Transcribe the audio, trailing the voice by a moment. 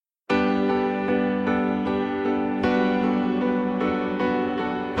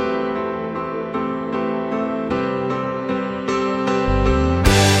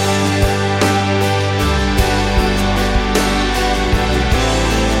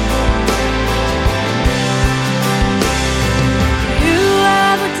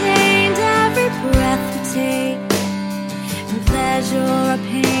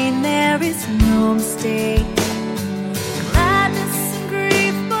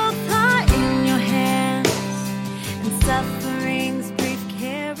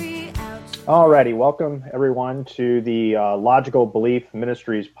Alrighty, welcome everyone to the Logical Belief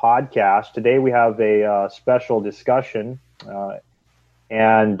Ministries podcast. Today we have a special discussion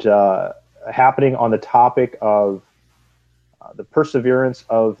and happening on the topic of the perseverance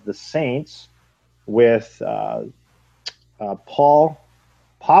of the saints with Paul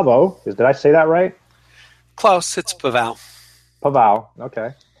Pavo. Did I say that right? Close. It's Paval. Pavao.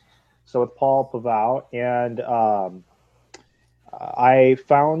 Okay. So with Paul Pavao, and I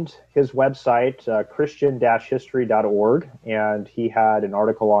found his website, christian-history.org, and he had an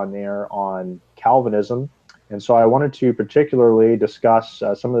article on there on Calvinism. And so I wanted to particularly discuss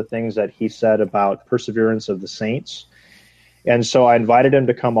some of the things that he said about perseverance of the saints. And so I invited him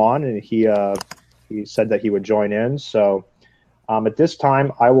to come on, and he said that he would join in. So at this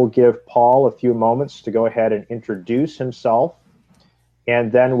time, I will give Paul a few moments to go ahead and introduce himself.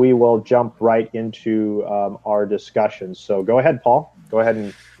 And then we will jump right into our discussion. So go ahead, Paul. Go ahead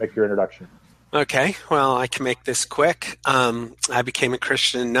and make your introduction. Okay. Well, I can make this quick. I became a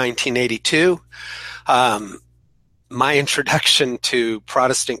Christian in 1982. My introduction to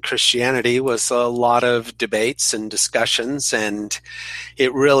Protestant Christianity was a lot of debates and discussions, and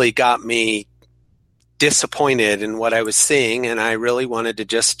it really got me disappointed in what I was seeing, and I really wanted to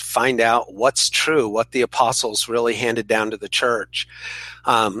just find out what's true, what the apostles really handed down to the church.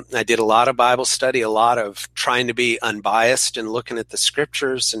 I did a lot of Bible study, a lot of trying to be unbiased and looking at the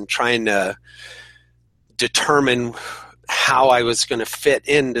scriptures and trying to determine how I was going to fit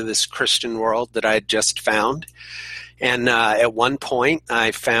into this Christian world that I had just found. And at one point, I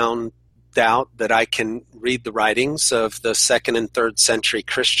found out that I can read the writings of the 2nd and 3rd century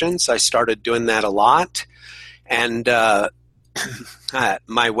Christians. I started doing that a lot. And my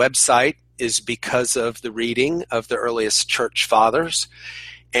website is because of the reading of the earliest church fathers.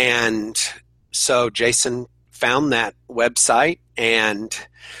 And so Jason found that website, and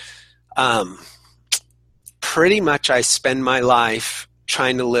pretty much I spend my life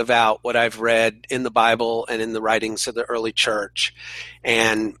trying to live out what I've read in the Bible and in the writings of the early church.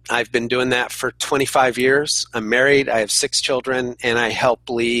 And I've been doing that for 25 years. I'm married, I have 6 children, and I help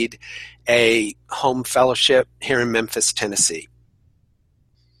lead a home fellowship here in Memphis, Tennessee.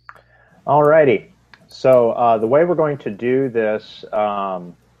 All righty. So the way we're going to do this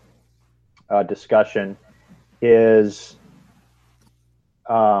discussion is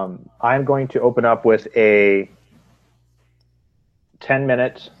I'm going to open up with a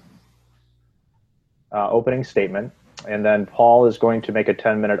 10-minute opening statement, and then Paul is going to make a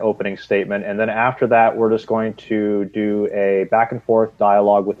 10-minute opening statement, and then after that we're just going to do a back and forth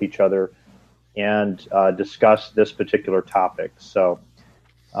dialogue with each other and discuss this particular topic. So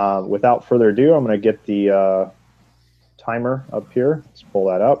without further ado, I'm going to get the timer up here. Let's pull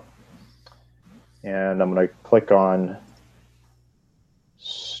that up, and I'm going to click on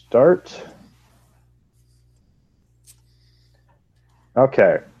start.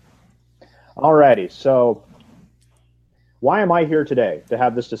 Okay. Alrighty. So why am I here today to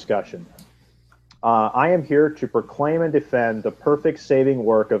have this discussion? I am here to proclaim and defend the perfect saving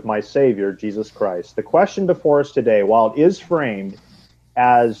work of my Savior, Jesus Christ. The question before us today, while it is framed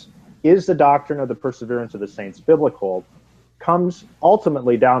as is the doctrine of the perseverance of the saints biblical, comes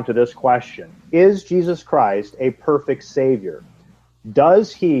ultimately down to this question: is Jesus Christ a perfect Savior?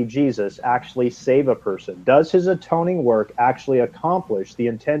 Does he, Jesus, actually save a person? Does his atoning work actually accomplish the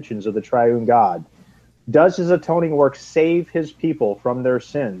intentions of the triune God? Does his atoning work save his people from their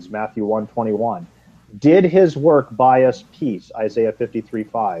sins? Matthew 1:21. Did his work buy us peace? Isaiah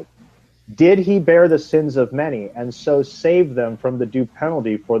 53:5. Did he bear the sins of many and so save them from the due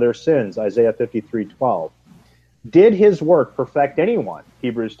penalty for their sins? Isaiah 53:12. Did his work perfect anyone?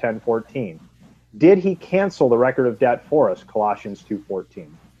 Hebrews 10:14. Did he cancel the record of debt for us? Colossians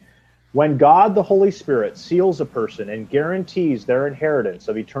 2:14. When God the Holy Spirit seals a person and guarantees their inheritance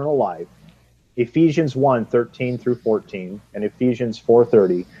of eternal life, Ephesians 1:13 through 14 and Ephesians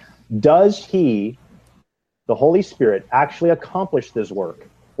 4:30, does he, the Holy Spirit, actually accomplish this work,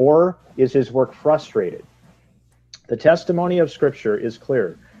 or is his work frustrated? The testimony of Scripture is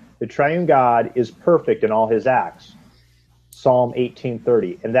clear. The triune God is perfect in all his acts, Psalm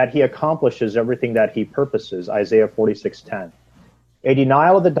 18:30, and that he accomplishes everything that he purposes, Isaiah 46:10. A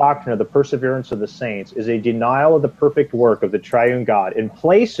denial of the doctrine of the perseverance of the saints is a denial of the perfect work of the triune God and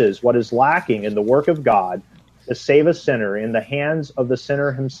places what is lacking in the work of God to save a sinner in the hands of the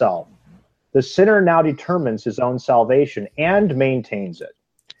sinner himself. The sinner now determines his own salvation and maintains it.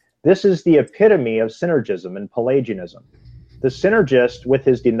 This is the epitome of synergism and Pelagianism. The synergist, with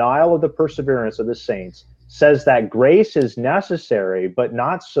his denial of the perseverance of the saints, says that grace is necessary but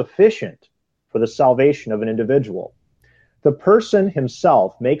not sufficient for the salvation of an individual. The person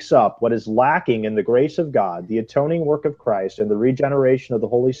himself makes up what is lacking in the grace of God, the atoning work of Christ, and the regeneration of the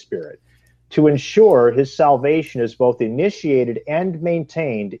Holy Spirit, to ensure his salvation is both initiated and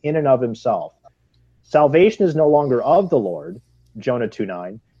maintained in and of himself. Salvation is no longer of the Lord, Jonah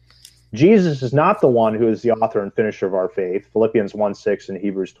 2:9. Jesus is not the one who is the author and finisher of our faith, Philippians 1:6 and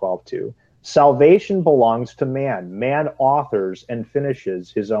Hebrews 12:2. Salvation belongs to man. Man authors and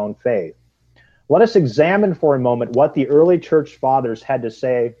finishes his own faith. Let us examine for a moment what the early church fathers had to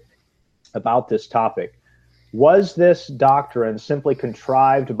say about this topic. Was this doctrine simply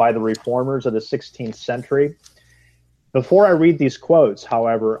contrived by the reformers of the 16th century? Before I read these quotes,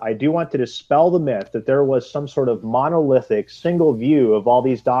 however, I do want to dispel the myth that there was some sort of monolithic single view of all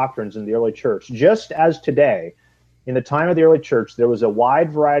these doctrines in the early church. Just as today, in the time of the early church, there was a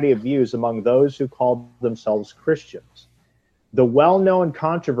wide variety of views among those who called themselves Christians. The well-known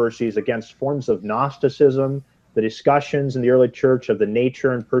controversies against forms of Gnosticism, the discussions in the early church of the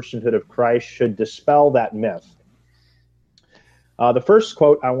nature and personhood of Christ should dispel that myth. The first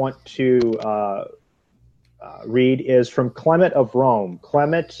quote I want to read is from Clement of Rome.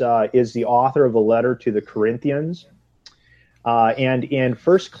 Clement is the author of the letter to the Corinthians. And in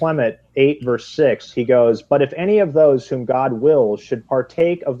 1 Clement 8, verse 6, he goes, "But if any of those whom God wills should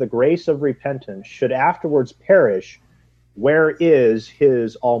partake of the grace of repentance, should afterwards perish, where is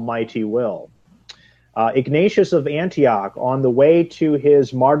his almighty will?" Ignatius of Antioch, on the way to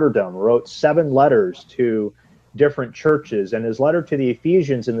his martyrdom, wrote 7 letters to different churches. And his letter to the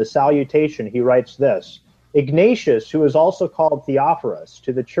Ephesians, in the salutation, he writes this: "Ignatius, who is also called Theophorus,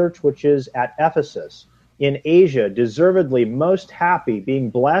 to the church which is at Ephesus, in Asia, deservedly most happy, being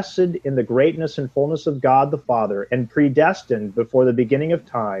blessed in the greatness and fullness of God the Father, and predestined before the beginning of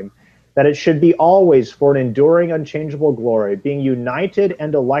time, that it should be always for an enduring, unchangeable glory, being united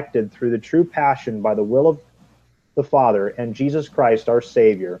and elected through the true passion by the will of the Father and Jesus Christ our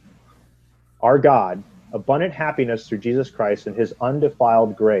Savior, our God, abundant happiness through Jesus Christ and his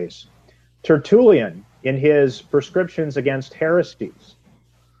undefiled grace." Tertullian, in his Prescriptions Against Heresies,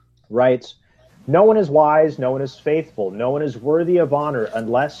 writes, "No one is wise, no one is faithful, no one is worthy of honor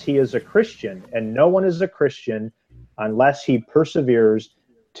unless he is a Christian, and no one is a Christian unless he perseveres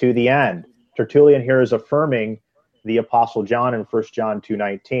to the end." Tertullian here is affirming the Apostle John in 1 John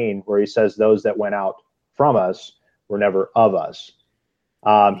 2:19, where he says, "Those that went out from us were never of us."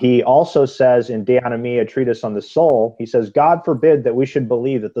 He also says in De Animi, a treatise on the soul, he says, "God forbid that we should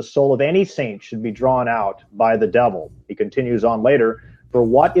believe that the soul of any saint should be drawn out by the devil." He continues on later, "For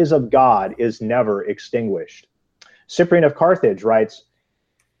what is of God is never extinguished." Cyprian of Carthage writes,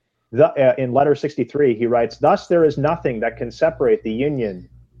 in letter 63, he writes, "Thus there is nothing that can separate the union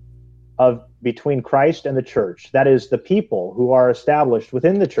between Christ and the church, that is, the people who are established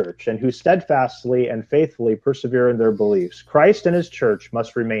within the church and who steadfastly and faithfully persevere in their beliefs. Christ and his church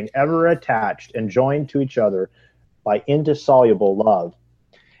must remain ever attached and joined to each other by indissoluble love."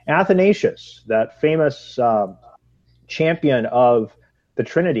 Athanasius, that famous champion of the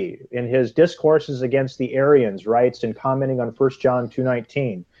Trinity, in his discourses against the Arians, writes in commenting on 1 John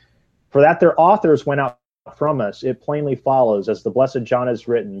 2:19, "For that their authors went out from us, it plainly follows, as the blessed John has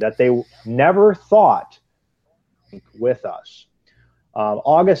written, that they never thought with us."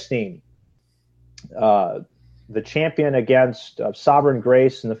 Augustine, the champion against sovereign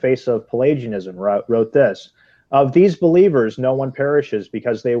grace in the face of Pelagianism, wrote this: "Of these believers, no one perishes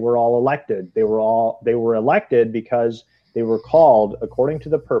because they were all elected. They were elected because they were called according to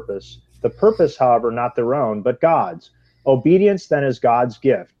the purpose, however, not their own, but God's. Obedience then is God's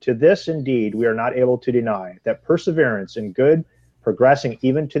gift. To this, indeed, we are not able to deny, that perseverance in good, progressing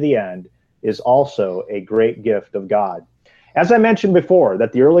even to the end, is also a great gift of God." As I mentioned before,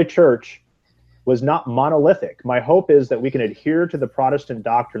 that the early church was not monolithic. My hope is that we can adhere to the Protestant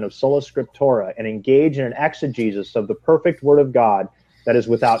doctrine of sola scriptura and engage in an exegesis of the perfect Word of God that is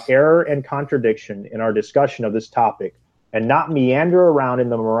without error and contradiction in our discussion of this topic, and not meander around in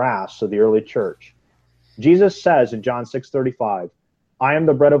the morass of the early church. Jesus says in John 6:35, "I am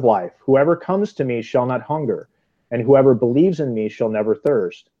the bread of life. Whoever comes to me shall not hunger, and whoever believes in me shall never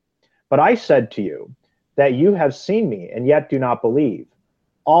thirst. But I said to you that you have seen me, and yet do not believe.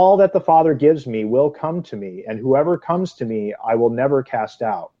 All that the Father gives me will come to me, and whoever comes to me I will never cast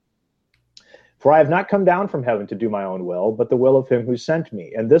out. For I have not come down from heaven to do my own will, but the will of him who sent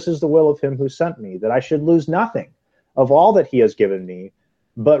me. And this is the will of him who sent me, that I should lose nothing of all that he has given me,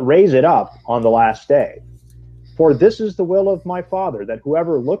 but raise it up on the last day. For this is the will of my Father, that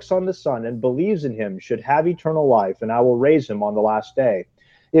whoever looks on the Son and believes in him should have eternal life, and I will raise him on the last day."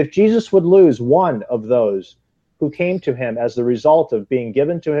 If Jesus would lose one of those who came to him as the result of being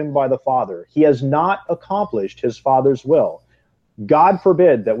given to him by the Father. He has not accomplished his Father's will. God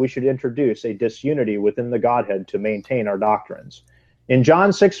forbid that we should introduce a disunity within the Godhead to maintain our doctrines. In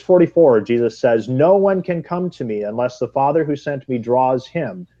John 6:44, Jesus says, "No one can come to me unless the Father who sent me draws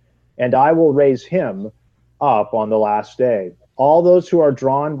him, and I will raise him up on the last day." All those who are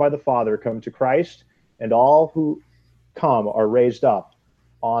drawn by the Father come to Christ, and all who come are raised up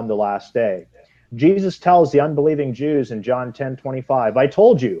on the last day. Jesus tells the unbelieving Jews in John 10:25, "I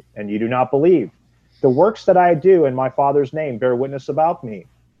told you, and you do not believe. The works that I do in my Father's name bear witness about me.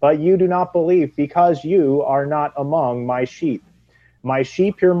 But you do not believe because you are not among my sheep. My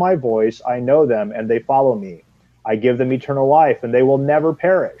sheep hear my voice, I know them, and they follow me. I give them eternal life, and they will never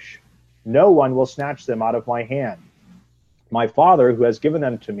perish. No one will snatch them out of my hand. My Father, who has given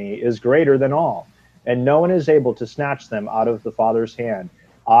them to me, is greater than all, and no one is able to snatch them out of the Father's hand.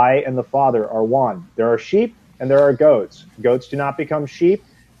 I and the Father are one. There are sheep and there are goats. Goats do not become sheep,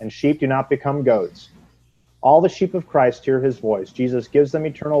 and sheep do not become goats. All the sheep of Christ hear his voice. Jesus gives them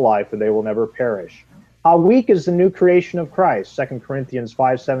eternal life, and they will never perish. How weak is the new creation of Christ? 2 Corinthians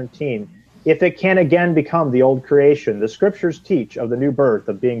 5:17. If it can again become the old creation, the scriptures teach of the new birth,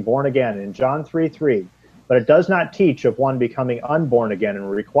 of being born again in John 3:3, but it does not teach of one becoming unborn again and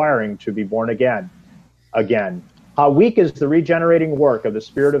requiring to be born again. How weak is the regenerating work of the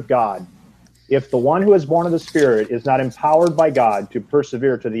Spirit of God? If the one who is born of the Spirit is not empowered by God to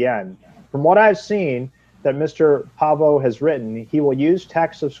persevere to the end. From what I've seen that Mr. Pavo has written, he will use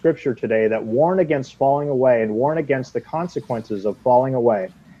texts of Scripture today that warn against falling away and warn against the consequences of falling away.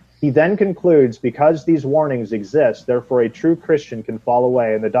 He then concludes, because these warnings exist, therefore a true Christian can fall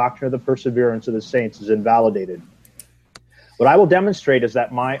away, and the doctrine of the perseverance of the saints is invalidated. What I will demonstrate is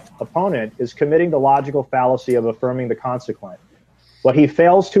that my opponent is committing the logical fallacy of affirming the consequent. What he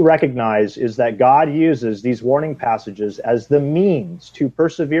fails to recognize is that God uses these warning passages as the means to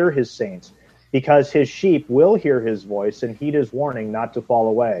persevere his saints, because his sheep will hear his voice and heed his warning not to fall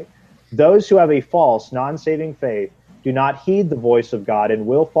away. Those who have a false, non-saving faith do not heed the voice of God and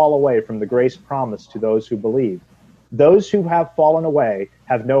will fall away from the grace promised to those who believe. Those who have fallen away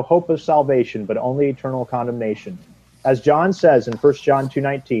have no hope of salvation, but only eternal condemnation. As John says in 1 John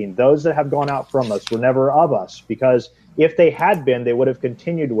 2:19, those that have gone out from us were never of us, because if they had been, they would have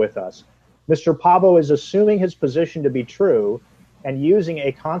continued with us. Mr. Pavo is assuming his position to be true and using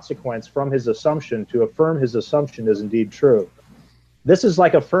a consequence from his assumption to affirm his assumption is indeed true. This is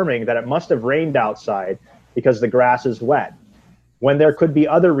like affirming that it must have rained outside because the grass is wet, when there could be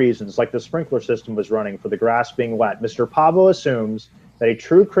other reasons, like the sprinkler system was running for the grass being wet. Mr. Pavo assumes that a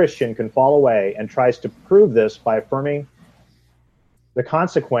true Christian can fall away and tries to prove this by affirming the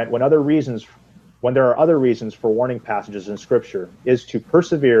consequent when there are other reasons for warning passages in Scripture, is to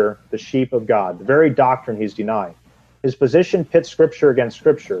persevere the sheep of God, the very doctrine he's denying. His position pits Scripture against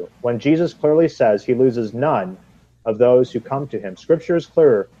Scripture, when Jesus clearly says he loses none of those who come to him. Scripture is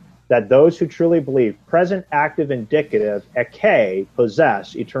clear that those who truly believe, present, active, indicative, eke,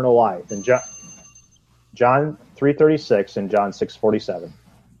 possess eternal life. In John 3:36 and John 6:47.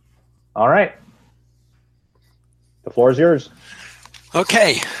 All right. The floor is yours.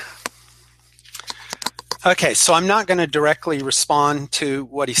 Okay, so I'm not going to directly respond to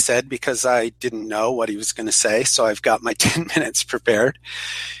what he said because I didn't know what he was going to say, so I've got my 10 minutes prepared.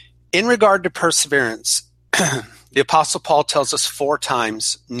 In regard to perseverance, the Apostle Paul tells us 4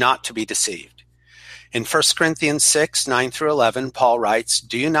 times not to be deceived. In 1 Corinthians 6:9-11, Paul writes,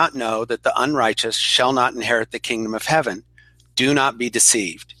 "Do you not know that the unrighteous shall not inherit the kingdom of heaven? Do not be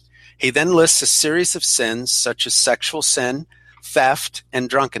deceived." He then lists a series of sins such as sexual sin, theft, and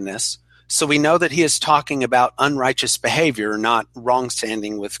drunkenness, so we know that he is talking about unrighteous behavior, not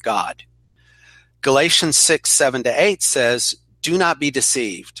wrongstanding with God. Galatians 6:7-8 says, "Do not be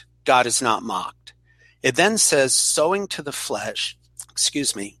deceived. God is not mocked." It then says, "Sowing to the flesh,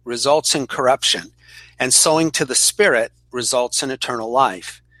 results in corruption, and sowing to the Spirit results in eternal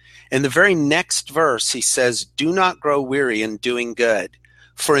life." In the very next verse, he says, "Do not grow weary in doing good,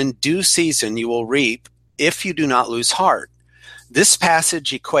 for in due season you will reap if you do not lose heart." This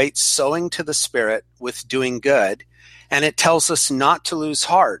passage equates sowing to the Spirit with doing good, and it tells us not to lose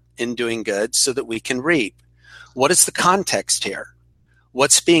heart in doing good so that we can reap. What is the context here?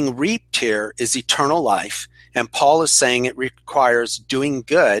 What's being reaped here is eternal life, and Paul is saying it requires doing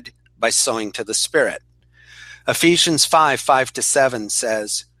good by sowing to the Spirit. Ephesians 5:5-7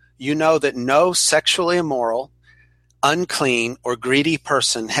 says, "You know that no sexually immoral, unclean, or greedy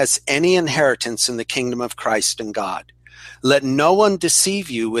person has any inheritance in the kingdom of Christ and God. Let no one deceive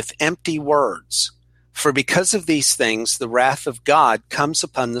you with empty words, for because of these things the wrath of God comes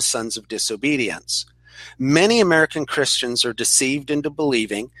upon the sons of disobedience. Many American Christians are deceived into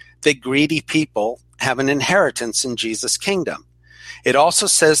believing that greedy people have an inheritance in Jesus' kingdom. It also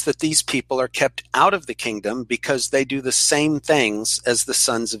says that these people are kept out of the kingdom because they do the same things as the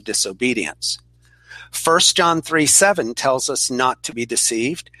sons of disobedience. 1 John 3:7 tells us not to be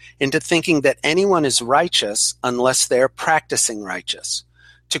deceived into thinking that anyone is righteous unless they are practicing righteous.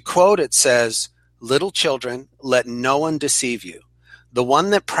 To quote, it says, "Little children, let no one deceive you. The one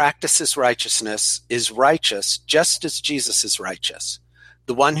that practices righteousness is righteous just as Jesus is righteous.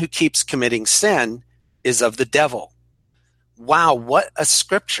 The one who keeps committing sin is of the devil." Wow, what a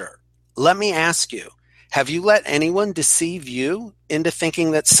scripture. Let me ask you, have you let anyone deceive you into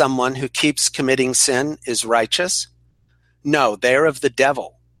thinking that someone who keeps committing sin is righteous? No, they're of the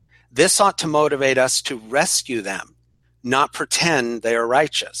devil. This ought to motivate us to rescue them, not pretend they are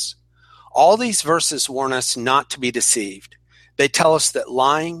righteous. All these verses warn us not to be deceived. They tell us that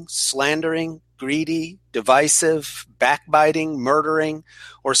lying, slandering, greedy, divisive, backbiting, murdering,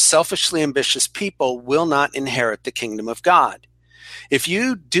 or selfishly ambitious people will not inherit the kingdom of God. If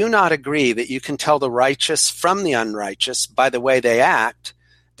you do not agree that you can tell the righteous from the unrighteous by the way they act,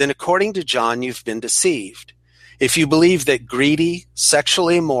 then according to John, you've been deceived. If you believe that greedy,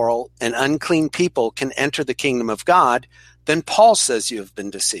 sexually immoral, and unclean people can enter the kingdom of God, then Paul says you have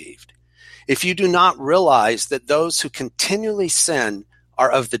been deceived. If you do not realize that those who continually sin are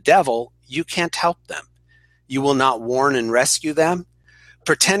of the devil, you can't help them. You will not warn and rescue them.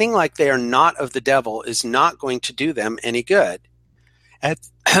 Pretending like they are not of the devil is not going to do them any good. At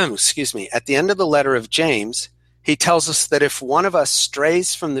the end of the letter of James, he tells us that if one of us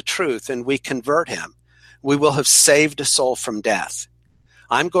strays from the truth and we convert him, we will have saved a soul from death.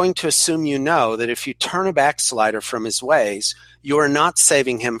 I'm going to assume you know that if you turn a backslider from his ways, you are not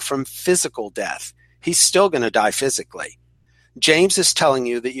saving him from physical death. He's still going to die physically. James is telling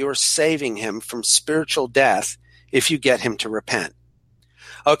you that you are saving him from spiritual death if you get him to repent.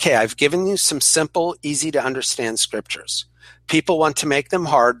 Okay, I've given you some simple, easy to understand scriptures. People want to make them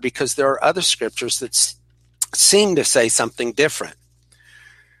hard because there are other scriptures that seem to say something different.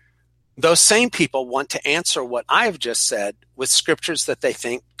 Those same people want to answer what I have just said with scriptures that they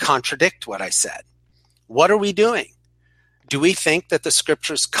think contradict what I said. What are we doing? Do we think that the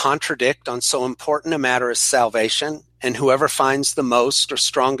scriptures contradict on so important a matter as salvation, and whoever finds the most or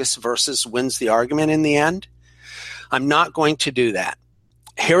strongest verses wins the argument in the end? I'm not going to do that.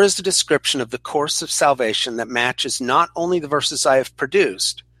 Here is the description of the course of salvation that matches not only the verses I have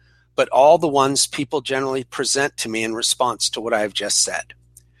produced, but all the ones people generally present to me in response to what I have just said.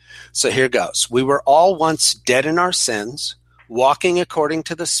 So here goes. We were all once dead in our sins, walking according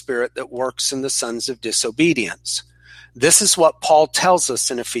to the spirit that works in the sons of disobedience. This is what Paul tells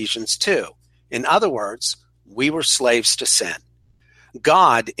us in Ephesians 2. In other words, we were slaves to sin.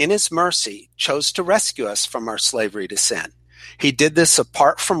 God, in his mercy, chose to rescue us from our slavery to sin. He did this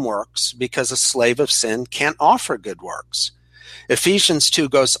apart from works because a slave of sin can't offer good works. Ephesians 2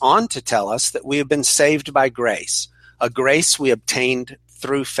 goes on to tell us that we have been saved by grace, a grace we obtained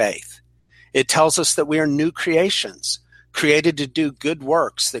through faith. It tells us that we are new creations, created to do good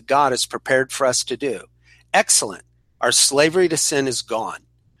works that God has prepared for us to do. Excellent. Our slavery to sin is gone.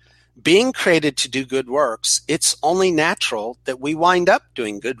 Being created to do good works, it's only natural that we wind up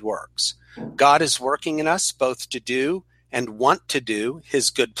doing good works. God is working in us both to do and want to do his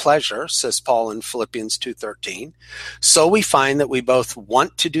good pleasure, says Paul in Philippians 2:13. So we find that we both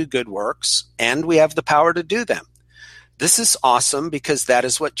want to do good works and we have the power to do them. This is awesome because that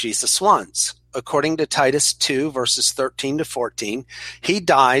is what Jesus wants. According to Titus 2, verses 13 to 14, he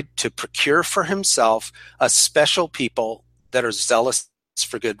died to procure for himself a special people that are zealous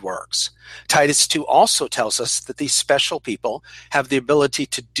for good works. Titus 2 also tells us that these special people have the ability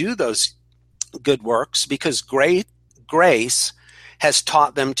to do those good works because grace has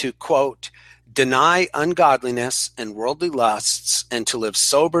taught them to, quote, deny ungodliness and worldly lusts and to live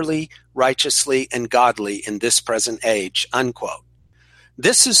soberly, righteously, and godly in this present age, unquote.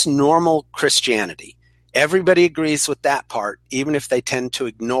 This is normal Christianity. Everybody agrees with that part, even if they tend to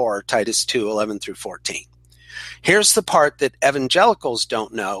ignore Titus 2:11 through 14. Here's the part that evangelicals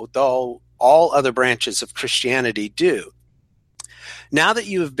don't know, though all other branches of Christianity do. Now that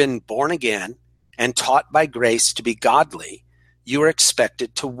you have been born again and taught by grace to be godly, you are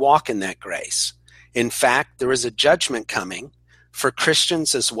expected to walk in that grace. In fact, there is a judgment coming for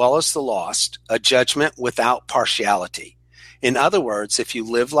Christians as well as the lost, a judgment without partiality. In other words, if you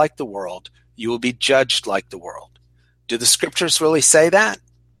live like the world, you will be judged like the world. Do the scriptures really say that?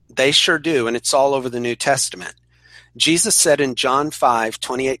 They sure do, and it's all over the New Testament. Jesus said in John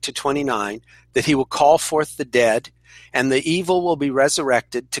 5:28 to 29, that he will call forth the dead and the evil will be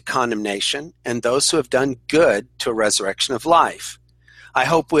resurrected to condemnation, and those who have done good to a resurrection of life. I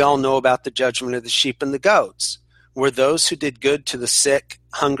hope we all know about the judgment of the sheep and the goats, where those who did good to the sick,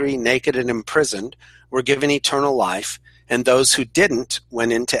 hungry, naked, and imprisoned were given eternal life, and those who didn't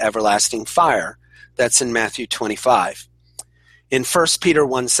went into everlasting fire. That's in Matthew 25. In 1 Peter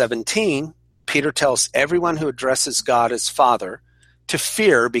 1:17, Peter tells everyone who addresses God as Father to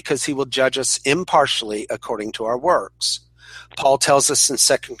fear because he will judge us impartially according to our works. Paul tells us in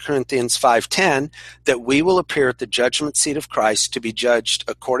 2 Corinthians 5:10 that we will appear at the judgment seat of Christ to be judged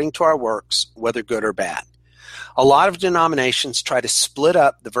according to our works, whether good or bad. A lot of denominations try to split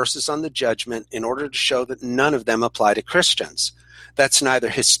up the verses on the judgment in order to show that none of them apply to Christians. That's neither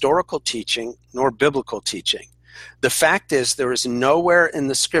historical teaching nor biblical teaching. The fact is, there is nowhere in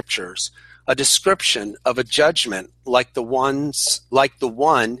the scriptures a description of a judgment like the one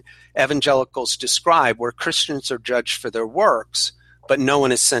evangelicals describe, where Christians are judged for their works, but no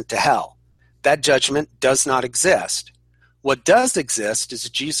one is sent to hell. That judgment does not exist. What does exist is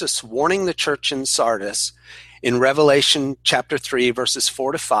Jesus warning the church in Sardis in Revelation chapter 3, verses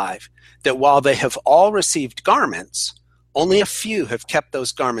 4 to 5, that while they have all received garments, only a few have kept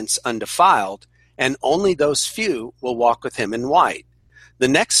those garments undefiled, and only those few will walk with him in white. The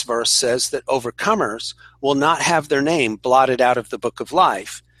next verse says that overcomers will not have their name blotted out of the book of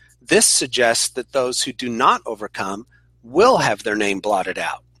life. This suggests that those who do not overcome will have their name blotted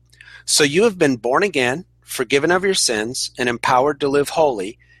out. So you have been born again, forgiven of your sins, and empowered to live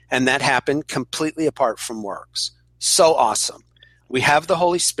holy, and that happened completely apart from works. So awesome. We have the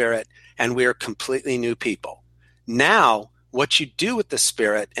Holy Spirit, and we are completely new people. Now, what you do with the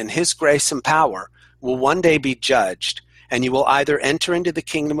Spirit and His grace and power will one day be judged, and you will either enter into the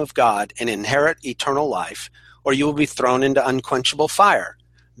kingdom of God and inherit eternal life, or you will be thrown into unquenchable fire.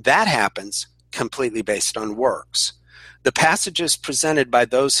 That happens completely based on works. The passages presented by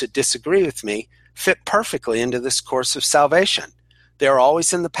those who disagree with me fit perfectly into this course of salvation. They are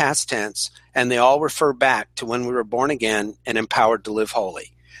always in the past tense, and they all refer back to when we were born again and empowered to live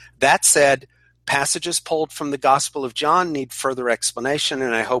holy. That said, passages pulled from the Gospel of John need further explanation,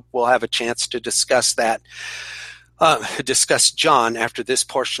 and I hope we'll have a chance to discuss John after this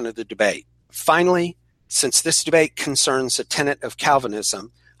portion of the debate. Finally, since this debate concerns a tenet of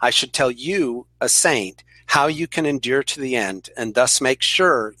Calvinism, I should tell you, a saint, how you can endure to the end and thus make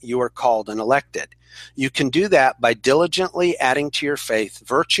sure you are called and elected. You can do that by diligently adding to your faith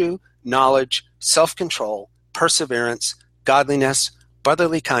virtue, knowledge, self-control, perseverance, godliness,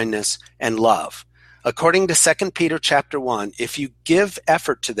 brotherly kindness, and love. According to 2 Peter chapter 1, if you give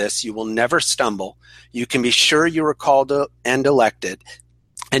effort to this, you will never stumble. You can be sure you are called and elected,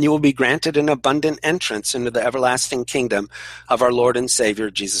 and you will be granted an abundant entrance into the everlasting kingdom of our Lord and Savior,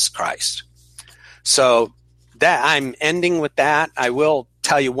 Jesus Christ. So that I'm ending with that. I will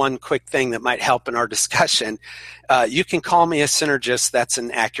tell you one quick thing that might help in our discussion. You can call me a synergist. That's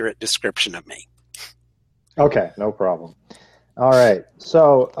an accurate description of me. Okay, no problem. All right.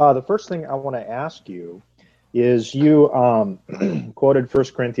 So the first thing I want to ask you is you quoted 1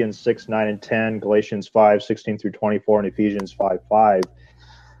 Corinthians 6, 9, and 10, Galatians 5, 16 through 24, and Ephesians 5, 5,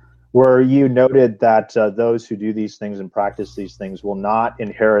 where you noted that those who do these things and practice these things will not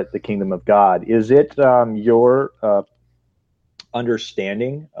inherit the kingdom of God. Is it your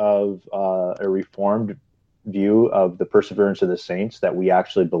understanding of a reformed view of the perseverance of the saints that we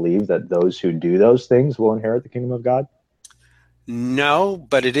actually believe that those who do those things will inherit the kingdom of God? No,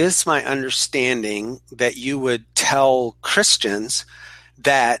 but it is my understanding that you would tell Christians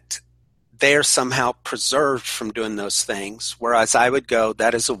that they are somehow preserved from doing those things, whereas I would go,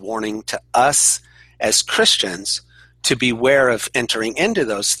 that is a warning to us as Christians to beware of entering into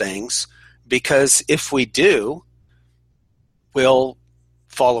those things, because if we do, we'll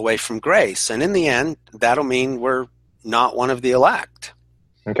fall away from grace. And in the end, that'll mean we're not one of the elect.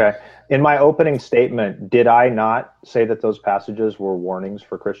 Okay. In my opening statement, did I not say that those passages were warnings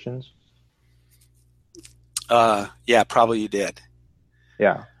for Christians? Yeah, probably you did.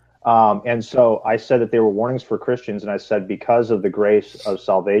 Yeah. And so I said that they were warnings for Christians, and I said because of the grace of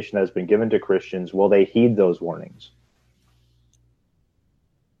salvation that has been given to Christians, will they heed those warnings?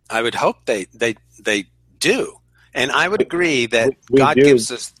 I would hope they do. And I would agree that God gives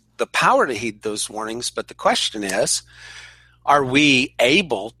us the power to heed those warnings, but the question is, are we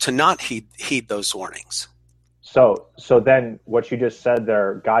able to not heed those warnings? So then what you just said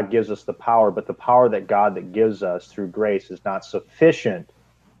there, God gives us the power, but the power that God gives us through grace is not sufficient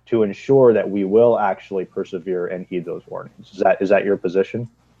to ensure that we will actually persevere and heed those warnings. Is that your position?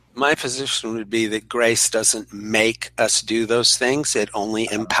 My position would be that grace doesn't make us do those things. It only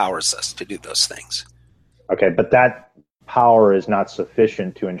empowers us to do those things. Okay, but that power is not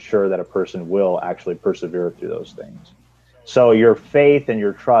sufficient to ensure that a person will actually persevere through those things. So your faith and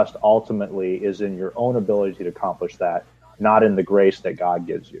your trust ultimately is in your own ability to accomplish that, not in the grace that God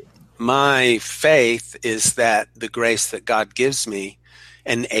gives you. My faith is that the grace that God gives me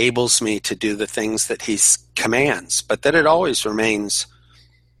enables me to do the things that he commands, but that it always remains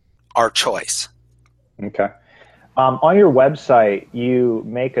our choice. Okay. On your website, you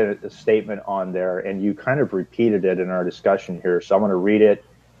make a statement on there, and you kind of repeated it in our discussion here. So I'm going to read it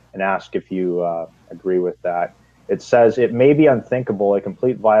and ask if you agree with that. It says, "It may be unthinkable, a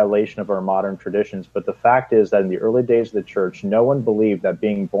complete violation of our modern traditions, but the fact is that in the early days of the church, no one believed that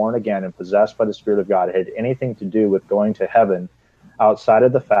being born again and possessed by the Spirit of God had anything to do with going to heaven outside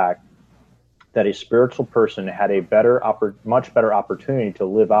of the fact that a spiritual person had a much better opportunity to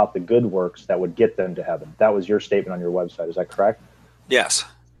live out the good works that would get them to heaven." That was your statement on your website. Is that correct? Yes.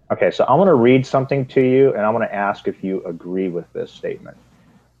 Okay, so I'm going to read something to you, and I'm going to ask if you agree with this statement.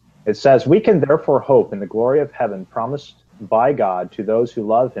 It says, "We can therefore hope in the glory of heaven promised by God to those who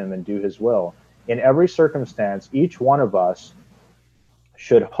love him and do his will. In every circumstance, each one of us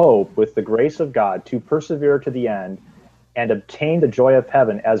should hope with the grace of God to persevere to the end and obtain the joy of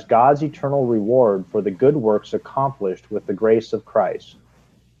heaven as God's eternal reward for the good works accomplished with the grace of Christ."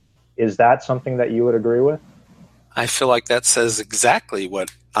 Is that something that you would agree with? I feel like that says exactly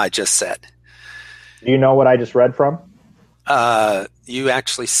what I just said. Do you know what I just read from? You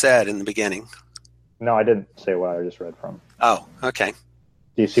actually said in the beginning. No, I didn't say what I just read from. Oh, okay.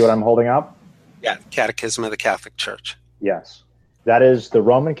 Do you see what I'm holding up? Yeah, Catechism of the Catholic Church. Yes. That is the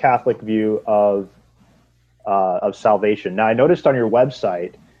Roman Catholic view of salvation. Now, I noticed on your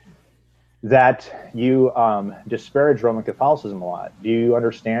website that you disparage Roman Catholicism a lot. Do you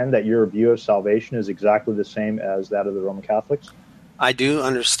understand that your view of salvation is exactly the same as that of the Roman Catholics? I do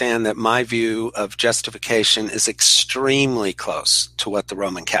understand that my view of justification is extremely close to what the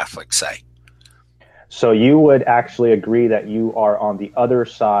Roman Catholics say. So you would actually agree that you are on the other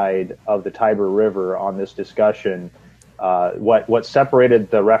side of the Tiber River on this discussion. What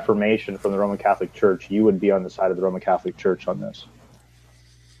separated the Reformation from the Roman Catholic Church, you would be on the side of the Roman Catholic Church on this.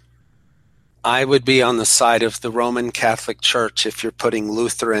 I would be on the side of the Roman Catholic Church. If you're putting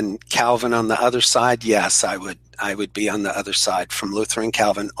Luther and Calvin on the other side, yes, I would be on the other side from Luther and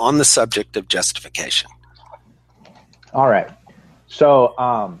Calvin on the subject of justification. All right. So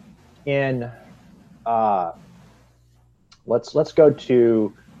let's go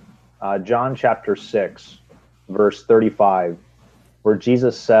to John chapter 6, verse 35, where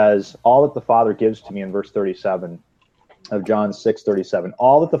Jesus says, "All that the Father gives to me," in verse 37 of John 6:37,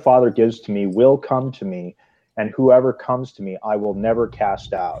 "all that the Father gives to me will come to me, and whoever comes to me I will never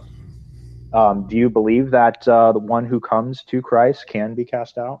cast out." Do you believe that the one who comes to Christ can be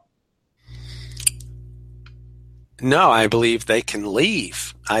cast out? No, I believe they can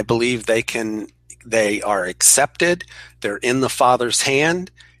leave. I believe they are accepted, they're in the Father's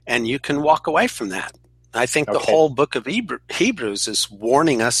hand, and you can walk away from that. I think the whole book of Hebrews is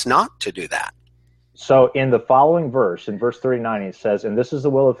warning us not to do that. So in the following verse, in verse 39, it says, "And this is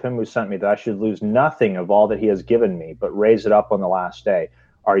the will of him who sent me, that I should lose nothing of all that he has given me, but raise it up on the last day."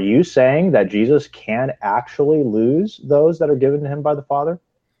 Are you saying that Jesus can actually lose those that are given to him by the Father?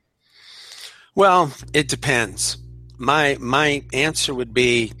 Well, it depends. My answer would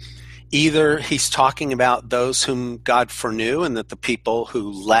be either he's talking about those whom God foreknew, and that the people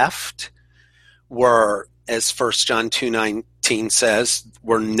who left were, as 1 John 2:19 says,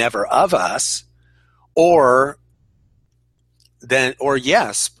 were never of us, or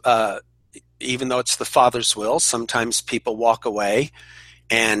yes, even though it's the Father's will, sometimes people walk away,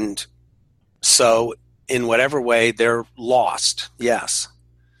 and so in whatever way they're lost. Yes.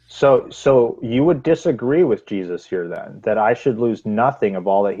 So you would disagree with Jesus here then, that I should lose nothing of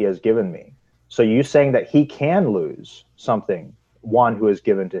all that he has given me. So you saying that he can lose something, one who is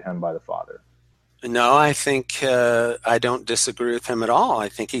given to him by the Father? No, I think I don't disagree with him at all. I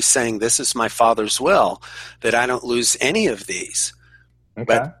think he's saying this is my Father's will, that I don't lose any of these. Okay.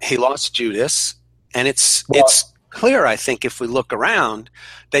 But he lost Judas, and it's clear, I think, if we look around,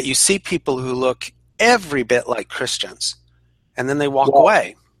 that you see people who look every bit like Christians, and then they walk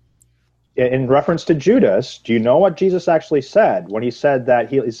away. In reference to Judas, do you know what Jesus actually said when he said that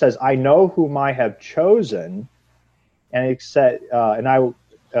he says, "I know whom I have chosen," and he said,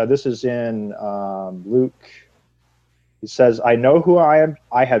 this is in Luke. He says, "I know who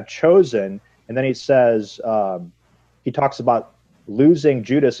I have chosen," and then he says, he talks about losing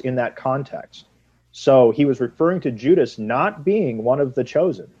Judas in that context. So he was referring to Judas not being one of the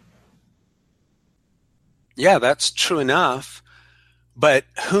chosen. Yeah, that's true enough. But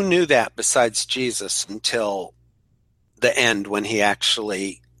who knew that besides Jesus until the end when he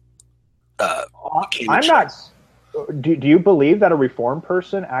actually became a I'm child? not. Do you believe that a Reformed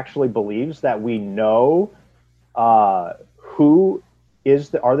person actually believes that we know who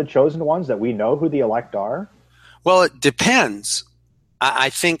are the chosen ones, that we know who the elect are? Well, it depends. I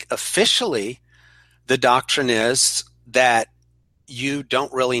think officially the doctrine is that you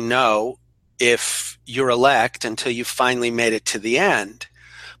don't really know if you're elect until you finally made it to the end.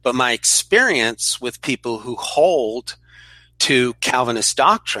 But my experience with people who hold to Calvinist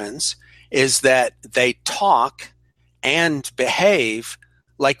doctrines is that they talk and behave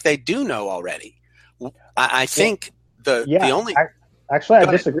like they do know already. I Well, think the yeah. only Actually, I go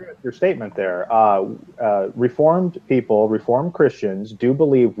ahead. disagree with your statement there. Reformed people, Reformed Christians, do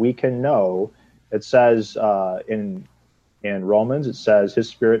believe we can know. It says in Romans, it says, "His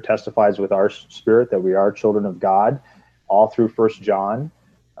Spirit testifies with our spirit that we are children of God." All through First John,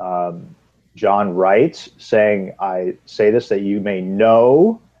 um, John writes, saying, "I say this that you may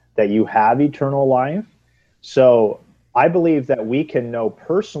know that you have eternal life." So I believe that we can know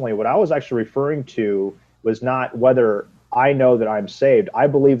personally. What I was actually referring to was not whether I know that I'm saved. I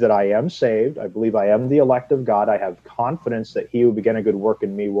believe that I am saved. I believe I am the elect of God. I have confidence that he who began a good work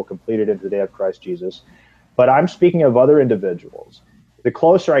in me will complete it into the day of Christ Jesus. But I'm speaking of other individuals. The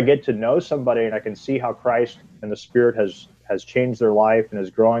closer I get to know somebody and I can see how Christ and the Spirit has changed their life and is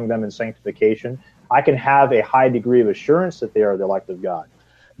growing them in sanctification, I can have a high degree of assurance that they are the elect of God.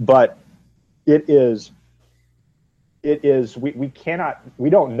 But it is we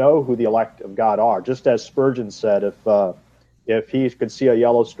don't know who the elect of God are. Just as Spurgeon said, if he could see a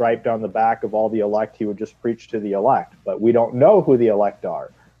yellow stripe down the back of all the elect, he would just preach to the elect. But we don't know who the elect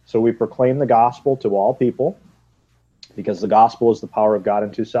are. So we proclaim the gospel to all people because the gospel is the power of God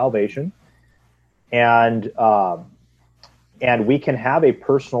unto salvation. And and we can have a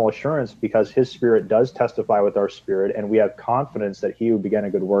personal assurance because his Spirit does testify with our spirit, and we have confidence that he who began a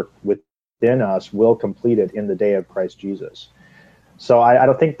good work within us will complete it in the day of Christ Jesus. So I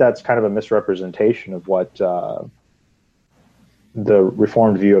don't think that's kind of a misrepresentation of what the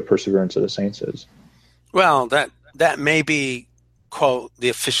Reformed view of perseverance of the saints is. Well, that may be, quote, the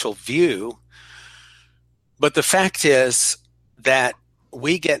official view, but the fact is that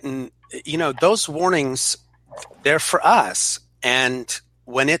we get in, those warnings, they're for us. And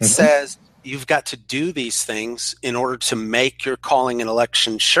when it Mm-hmm. says you've got to do these things in order to make your calling and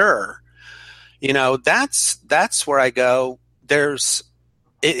election sure, that's where I go.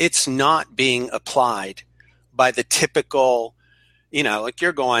 It's not being applied by the typical, like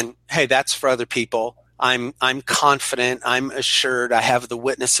you're going, hey, that's for other people. I'm confident, I'm assured, I have the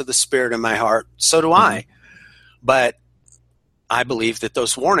witness of the Spirit in my heart. So do Mm-hmm. I. But I believe that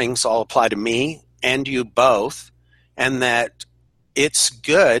those warnings all apply to me and you both, and that it's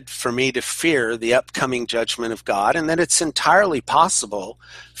good for me to fear the upcoming judgment of God, and that it's entirely possible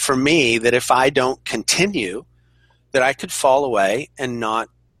for me that if I don't continue, that I could fall away and not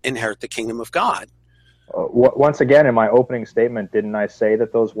inherit the kingdom of God. Once again, in my opening statement, didn't I say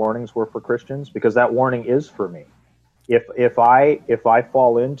that those warnings were for Christians? Because that warning is for me. If I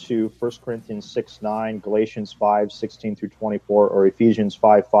fall into 1 Corinthians 6:9, Galatians 5:16 through 24, or Ephesians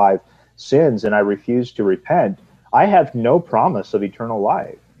 5:5 sins, and I refuse to repent, I have no promise of eternal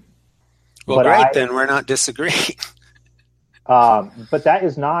life. Well, But great, then we're not disagreeing. but that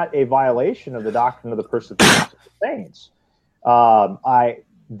is not a violation of the doctrine of the perseverance of the saints.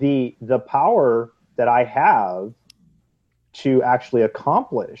 The power that I have to actually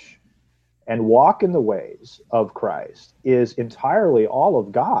accomplish and walk in the ways of Christ is entirely all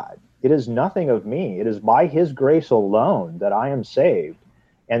of God. It is nothing of me. It is by his grace alone that I am saved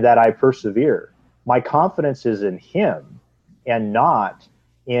and that I persevere. My confidence is in him and not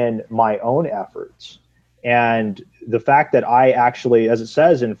in my own efforts. And the fact that I actually, as it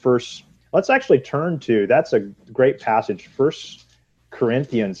says in let's actually turn to, that's a great passage, 1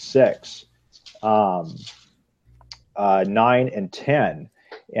 Corinthians 6, 9 and 10.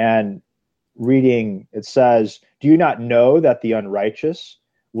 And reading, it says, "Do you not know that the unrighteous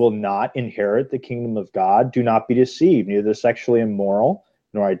will not inherit the kingdom of God? Do not be deceived. Neither the sexually immoral,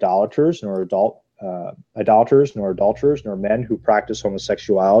 nor idolaters, nor idolaters, nor adulterers, nor men who practice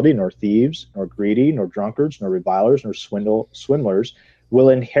homosexuality, nor thieves, nor greedy, nor drunkards, nor revilers, nor swindlers will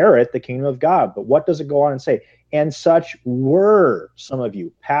inherit the kingdom of God." But what does it go on and say? "And such were some of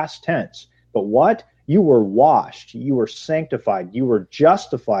you," past tense. But what? "You were washed, you were sanctified, you were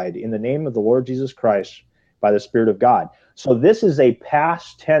justified in the name of the Lord Jesus Christ by the Spirit of God." So this is a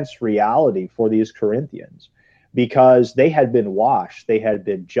past tense reality for these Corinthians because they had been washed, they had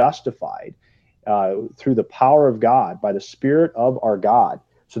been justified. through the power of God, by the Spirit of our God.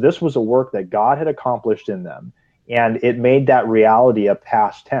 So this was a work that God had accomplished in them, and it made that reality a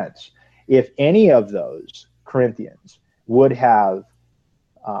past tense. If any of those Corinthians would have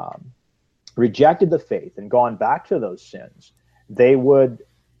rejected the faith and gone back to those sins, they would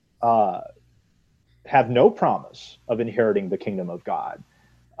have no promise of inheriting the kingdom of God,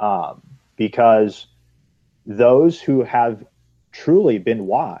 because those who have truly been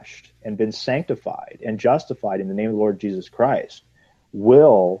washed and been sanctified and justified in the name of the Lord Jesus Christ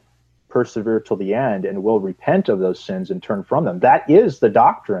will persevere till the end and will repent of those sins and turn from them. That is the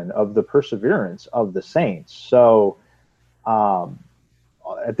doctrine of the perseverance of the saints. So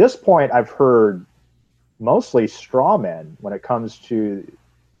at this point, I've heard mostly straw men when it comes to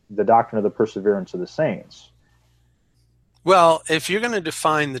the doctrine of the perseverance of the saints. Well, if you're going to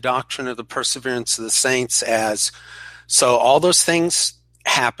define the doctrine of the perseverance of the saints as, so all those things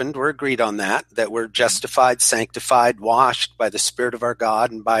happened, we're agreed on that we're justified, sanctified, washed by the Spirit of our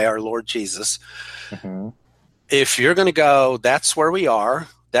God and by our Lord Jesus. Mm-hmm. If you're going to go, that's where we are,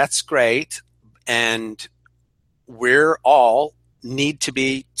 that's great, and we're all need to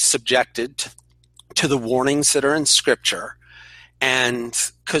be subjected to the warnings that are in Scripture. And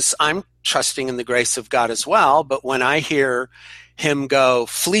because I'm trusting in the grace of God as well, but when I hear him go,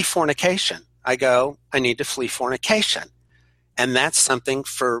 flee fornication, I go, I need to flee fornication. And that's something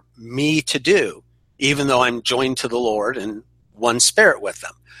for me to do, even though I'm joined to the Lord in one spirit with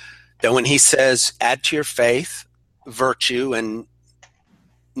them. Then when he says, add to your faith, virtue and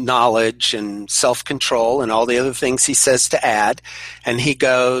knowledge and self-control and all the other things he says to add, and he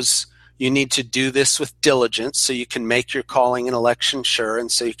goes, you need to do this with diligence so you can make your calling and election sure,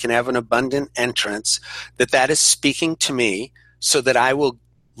 and so you can have an abundant entrance, that is speaking to me so that I will,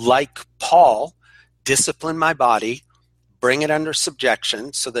 like Paul, discipline my body, bring it under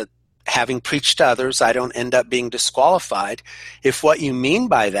subjection so that having preached to others, I don't end up being disqualified. If what you mean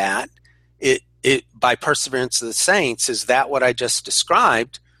by that, by perseverance of the saints, is that what I just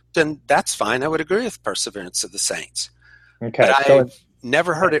described, then that's fine. I would agree with perseverance of the saints. Okay, but I've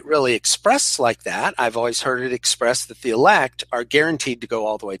never heard it really expressed like that. I've always heard it expressed that the elect are guaranteed to go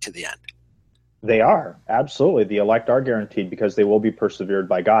all the way to the end. They are, absolutely. The elect are guaranteed because they will be persevered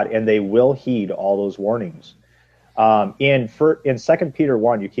by God, and they will heed all those warnings. In 2 Peter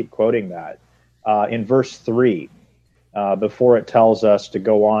 1, you keep quoting that. In verse 3, before it tells us to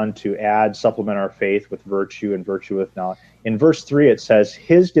go on to supplement our faith with virtue and virtue with knowledge. In verse 3, it says,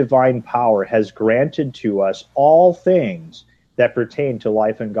 his divine power has granted to us all things that pertain to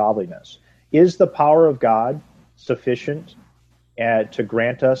life and godliness. Is the power of God sufficient to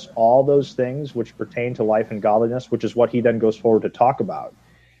grant us all those things which pertain to life and godliness, which is what he then goes forward to talk about?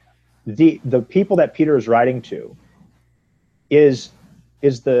 The people that Peter is writing to, is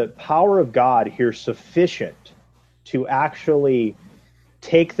the power of God here sufficient to actually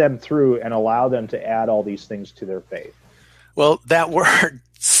take them through and allow them to add all these things to their faith? Well, that word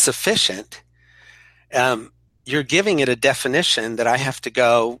sufficient, you're giving it a definition that I have to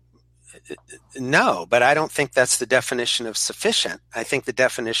go, no, but I don't think that's the definition of sufficient. I think the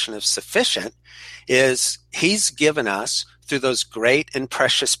definition of sufficient is he's given us, through those great and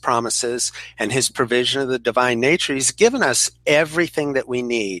precious promises and his provision of the divine nature, he's given us everything that we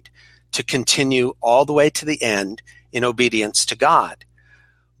need to continue all the way to the end in obedience to God.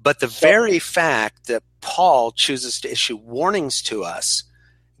 But the very fact that Paul chooses to issue warnings to us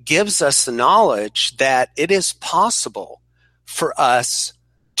gives us the knowledge that it is possible for us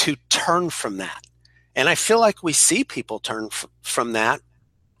to turn from that. And I feel like we see people turn from that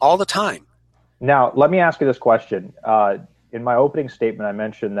all the time. Now, let me ask you this question. In my opening statement, I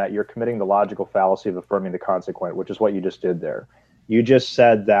mentioned that you're committing the logical fallacy of affirming the consequent, which is what you just did there. You just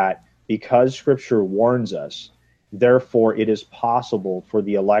said that because Scripture warns us, therefore it is possible for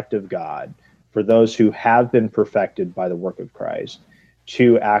the elect of God, for those who have been perfected by the work of Christ,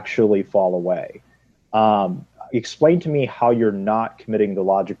 to actually fall away. Explain to me how you're not committing the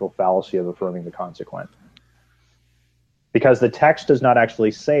logical fallacy of affirming the consequent. Because the text does not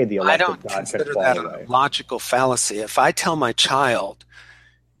actually say the elect of God can fall away. I don't consider that a logical fallacy. If I tell my child,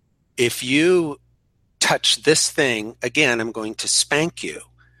 if you touch this thing, again, I'm going to spank you,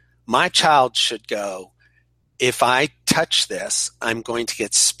 my child should go, if I touch this, I'm going to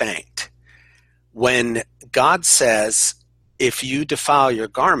get spanked. When God says, if you defile your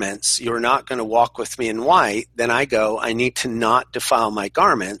garments, you're not going to walk with me in white, then I go, I need to not defile my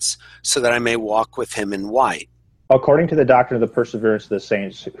garments so that I may walk with him in white. According to the doctrine of the perseverance of the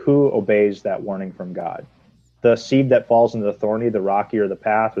saints, who obeys that warning from God? The seed that falls into the thorny, the rocky, or the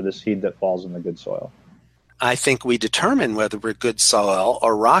path, or the seed that falls in the good soil? I think we determine whether we're good soil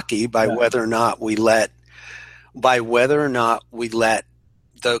or rocky by whether or not we let the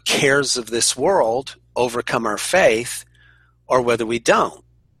cares of this world overcome our faith, or whether we don't.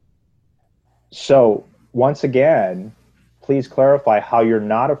 So once again, please clarify how you're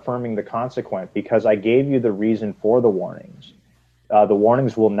not affirming the consequent, because I gave you the reason for the warnings. The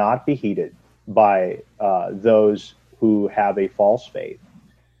warnings will not be heeded by those who have a false faith,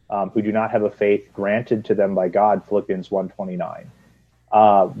 who do not have a faith granted to them by God, Philippians 1:29.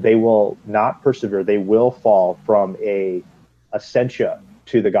 They will not persevere. They will fall from a essentia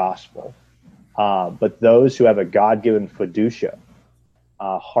to the gospel. But those who have a God-given fiducia,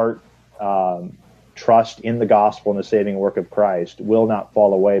 heart, trust in the gospel and the saving work of Christ, will not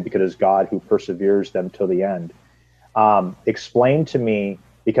fall away, because it's God who perseveres them till the end. Explain to me,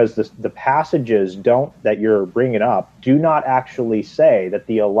 because the passages that you're bringing up do not actually say that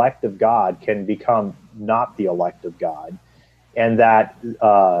the elect of God can become not the elect of God, and that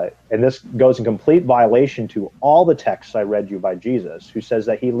and this goes in complete violation to all the texts I read you by Jesus, who says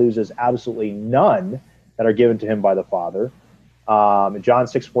that he loses absolutely none that are given to him by the Father. John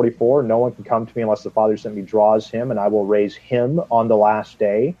 6:44, no one can come to me unless the Father sent me draws him, and I will raise him on the last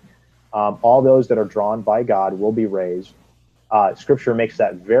day. All those that are drawn by God will be raised. Scripture makes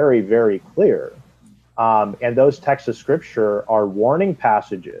that very, very clear. And those texts of Scripture are warning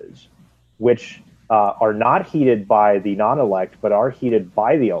passages which are not heeded by the non-elect, but are heeded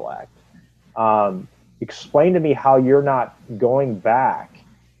by the elect. Explain to me how you're not going back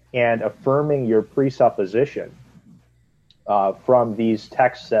and affirming your presupposition from these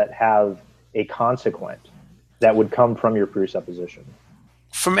texts that have a consequent that would come from your presupposition.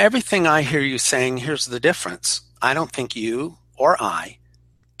 From everything I hear you saying, here's the difference. I don't think you or I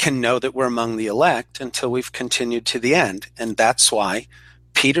can know that we're among the elect until we've continued to the end. And that's why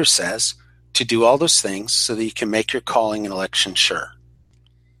Peter says to do all those things so that you can make your calling and election sure.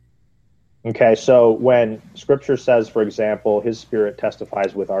 Okay, so when Scripture says, for example, his Spirit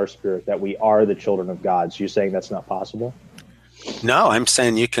testifies with our spirit that we are the children of God, so you're saying that's not possible? No, I'm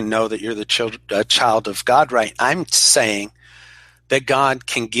saying you can know that you're the child of God, right? I'm saying that God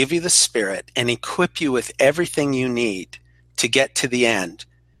can give you the Spirit and equip you with everything you need to get to the end.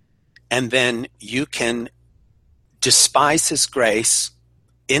 And then you can despise his grace,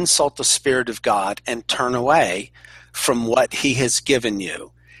 insult the Spirit of God, and turn away from what he has given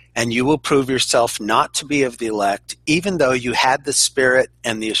you. And you will prove yourself not to be of the elect, even though you had the Spirit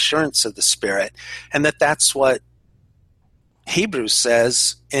and the assurance of the Spirit. And that's what Hebrews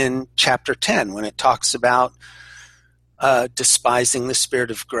says in chapter 10 when it talks about despising the Spirit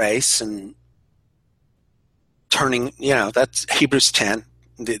of grace and turning, that's Hebrews 10,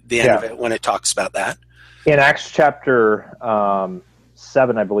 the end of it, when it talks about that. In Acts chapter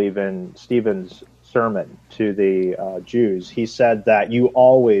 7, I believe, in Stephen's sermon to the Jews, he said that you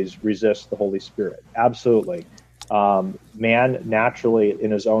always resist the Holy Spirit. Absolutely. Man naturally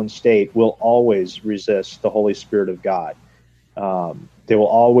in his own state will always resist the Holy Spirit of God. They will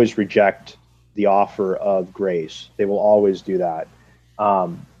always reject the offer of grace. They will always do that.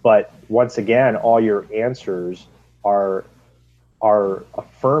 But once again, all your answers are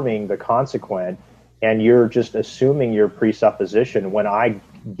affirming the consequent, and you're just assuming your presupposition when I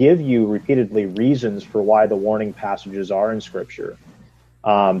give you repeatedly reasons for why the warning passages are in Scripture.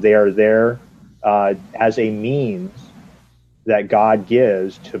 They are there as a means that God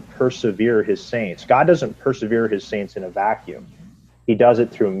gives to persevere his saints. God doesn't persevere his saints in a vacuum. He does it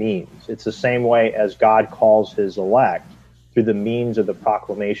through means. It's the same way as God calls his elect through the means of the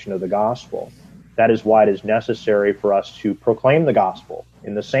proclamation of the gospel. That is why it is necessary for us to proclaim the gospel.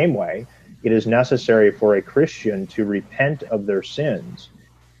 In the same way, it is necessary for a Christian to repent of their sins,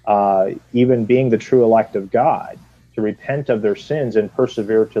 even being the true elect of God, to repent of their sins and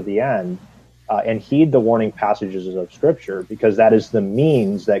persevere to the end, and heed the warning passages of Scripture, because that is the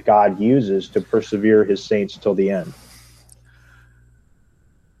means that God uses to persevere his saints till the end.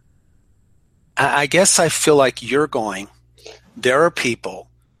 I guess I feel like there are people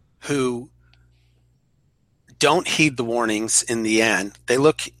who don't heed the warnings in the end. They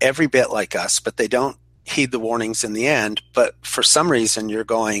look every bit like us, but they don't heed the warnings in the end. But for some reason, you're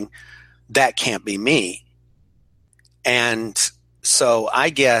going, that can't be me. And so I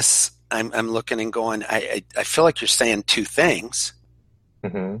guess I'm looking and going, I feel like you're saying two things.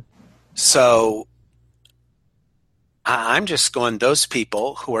 Mm-hmm. So I'm just going, those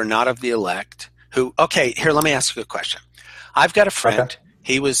people who are not of the elect, okay, here, let me ask you a question. I've got a friend. Okay.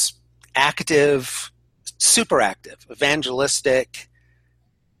 He was active, super active, evangelistic,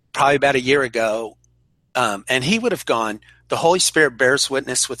 probably about a year ago. And he would have gone, The Holy Spirit bears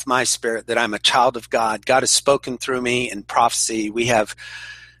witness with my spirit that I'm a child of God. God has spoken through me in prophecy. We have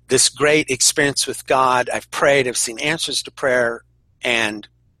this great experience with God. I've prayed. I've seen answers to prayer. And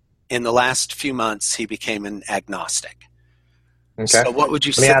in the last few months, he became an agnostic. Okay. So what would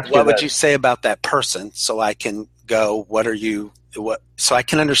you say? What would you say about that person? So I can go. So I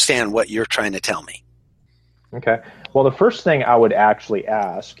can understand what you're trying to tell me. Okay. Well, the first thing I would actually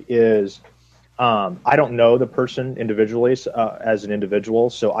ask is, I don't know the person individually as an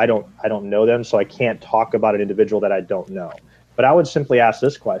individual, so I don't know them, so I can't talk about an individual that I don't know. But I would simply ask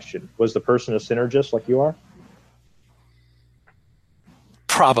this question: was the person a synergist like you are?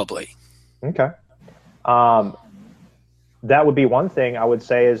 Probably. Okay. That would be one thing I would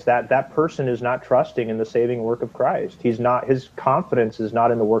say, is that person is not trusting in the saving work of Christ. His confidence is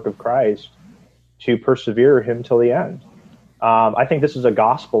not in the work of Christ to persevere him till the end. I think this is a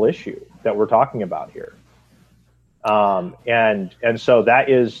gospel issue that we're talking about here. And so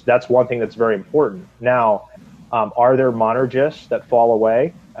that's one thing that's very important. Now, are there monergists that fall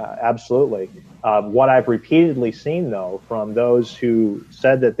away? Absolutely. What I've repeatedly seen, though, from those who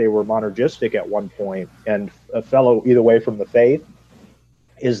said that they were monergistic at one point and fell either way from the faith,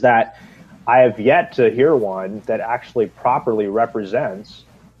 is that I have yet to hear one that actually properly represents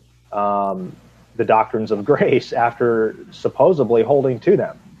the doctrines of grace after supposedly holding to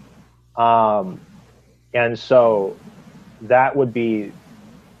them. And so that would be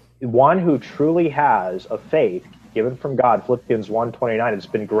one who truly has a faith given from God. Philippians 1:29, it's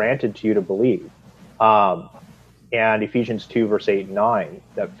been granted to you to believe. And Ephesians 2, verse 8 and 9,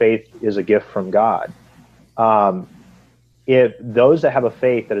 that faith is a gift from God. If those that have a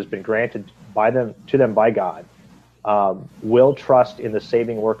faith that has been granted to them by God will trust in the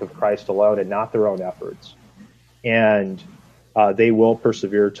saving work of Christ alone and not their own efforts, and they will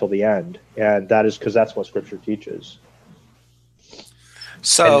persevere till the end. And that is because that's what Scripture teaches.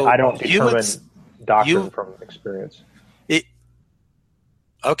 So and I don't determine doctrine from experience.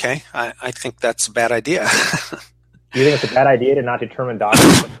 Okay, I think that's a bad idea. You think it's a bad idea to not determine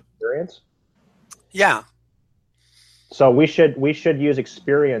doctrine from experience? Yeah. So we should use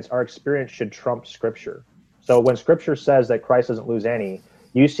experience. Our experience should trump Scripture. So when Scripture says that Christ doesn't lose any,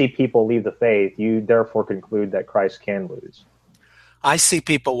 you see people leave the faith, you therefore conclude that Christ can lose. I see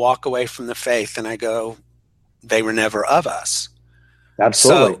people walk away from the faith and I go, they were never of us.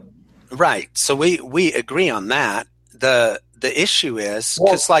 Absolutely. So, right. So we agree on that. The issue is,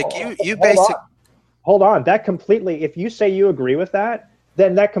 because you basically... Hold on. That completely, if you say you agree with that,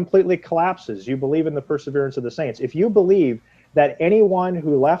 then that completely collapses. You believe in the perseverance of the saints. If you believe that anyone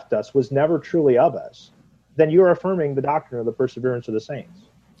who left us was never truly of us, then you are affirming the doctrine of the perseverance of the saints.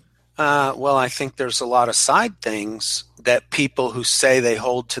 Well, I think there's a lot of side things that people who say they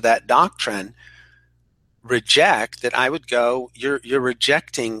hold to that doctrine reject, that I would go, you're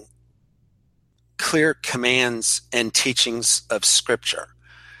rejecting clear commands and teachings of Scripture.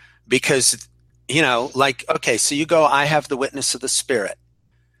 Because, okay, so you go, I have the witness of the Spirit.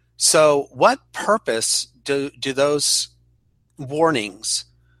 So what purpose do those warnings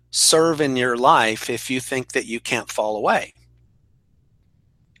serve in your life if you think that you can't fall away?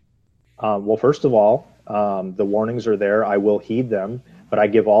 Well, first of all, the warnings are there. I will heed them, but I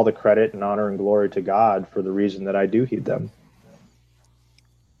give all the credit and honor and glory to God for the reason that I do heed them.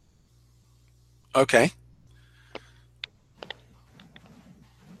 Okay.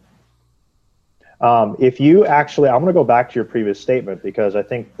 If you actually, I'm going to go back to your previous statement because I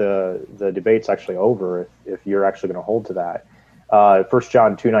think the debate's actually over if you're actually going to hold to that. 1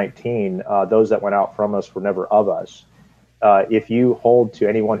 John 2:19, those that went out from us were never of us. If you hold to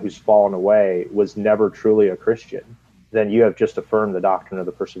anyone who's fallen away was never truly a Christian, then you have just affirmed the doctrine of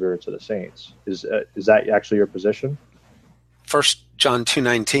the perseverance of the saints. Is that actually your position? 1 John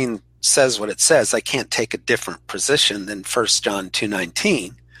 2:19 says what it says. I can't take a different position than 1 John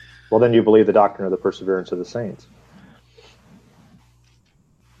 2:19. Well, then you believe the doctrine of the perseverance of the saints.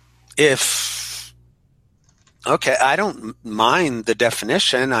 Okay, I don't mind the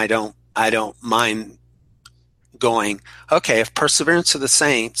definition. I don't mind going, okay, if perseverance of the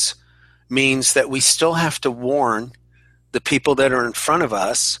saints means that we still have to warn the people that are in front of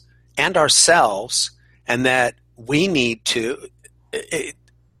us and ourselves, and that we need to,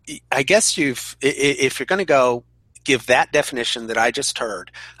 I guess if you're going to go give that definition that I just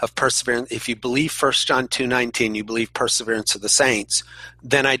heard of perseverance, if you believe 1 John 2:19, you believe perseverance of the saints,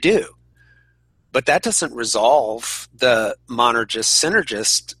 then I do. But that doesn't resolve the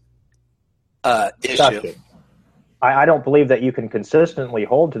monergist-synergist issue. I don't believe that you can consistently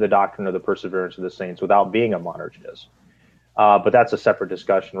hold to the doctrine of the perseverance of the saints without being a monergist. But that's a separate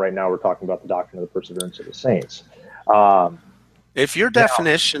discussion. Right now we're talking about the doctrine of the perseverance of the saints. If your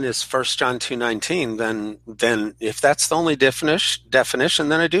definition is 1 John 2:19, then if that's the only definition,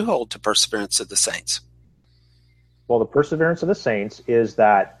 then I do hold to perseverance of the saints. Well, the perseverance of the saints is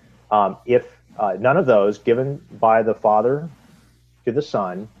that if none of those given by the Father to the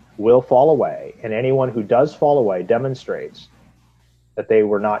Son will fall away, and anyone who does fall away demonstrates that they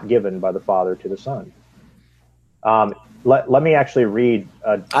were not given by the Father to the Son. Let me actually read.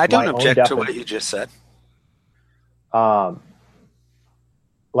 I don't object to what you just said.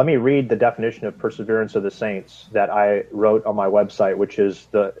 Let me read the definition of perseverance of the saints that I wrote on my website, which is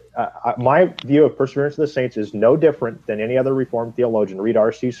my view of perseverance of the saints is no different than any other Reformed theologian. Read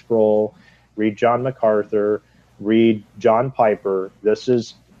R.C. Sproul, read John MacArthur, read John Piper. This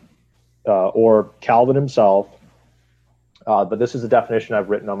is, or Calvin himself, but this is the definition I've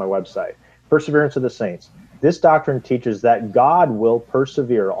written on my website. Perseverance of the saints. This doctrine teaches that God will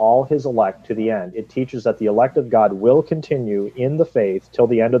persevere all his elect to the end. It teaches that the elect of God will continue in the faith till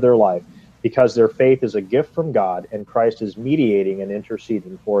the end of their life because their faith is a gift from God and Christ is mediating and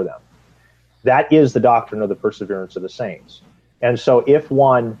interceding for them. That is the doctrine of the perseverance of the saints. And so if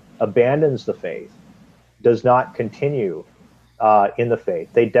one abandons the faith, does not continue in the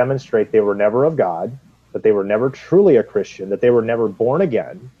faith, they demonstrate they were never of God, that they were never truly a Christian, that they were never born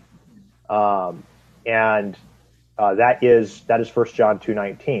again. And that is 1 John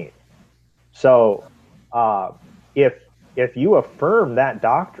 2:19. So if you affirm that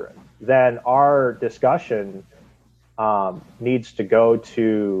doctrine, then our discussion needs to go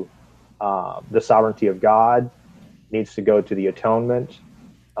to the sovereignty of God, needs to go to the atonement,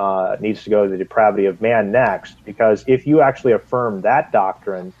 needs to go to the depravity of man next, because if you actually affirm that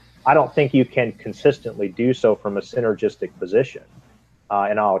doctrine, I don't think you can consistently do so from a synergistic position.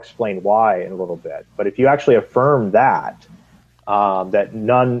 And I'll explain why in a little bit. But if you actually affirm that, that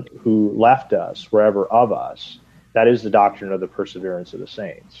none who left us were ever of us, that is the doctrine of the perseverance of the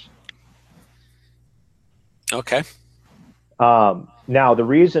saints. Okay. Now, the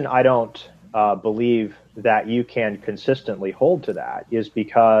reason I don't believe that you can consistently hold to that is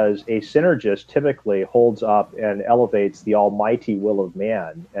because a synergist typically holds up and elevates the almighty will of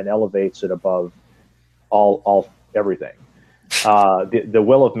man and elevates it above all everything. The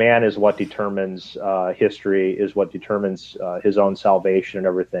will of man is what determines history, is what determines his own salvation and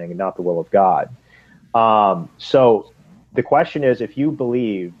everything, not the will of God. So the question is, if you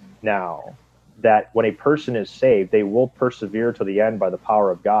believe now that when a person is saved, they will persevere to the end by the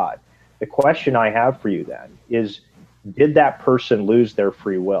power of God, the question I have for you then is, did that person lose their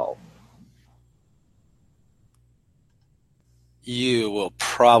free will? You will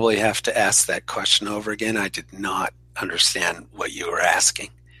probably have to ask that question over again. I did not understand what you were asking.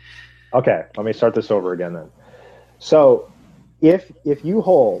 Okay, let me start this over again then. So if you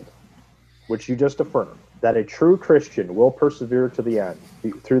hold, which you just affirmed, that a true Christian will persevere to the end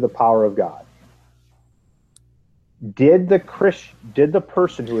through the power of God, did the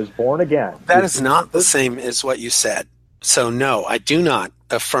person who is born again... That is not the same as what you said. So no, I do not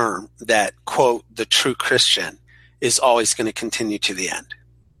affirm that, quote, the true Christian is always going to continue to the end.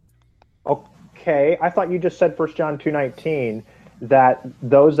 Okay, I thought you just said 1 John 2:19 that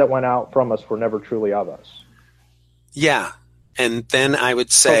those that went out from us were never truly of us. Yeah, and then I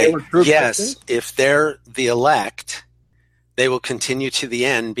would say, yes, Christians? If they're the elect, they will continue to the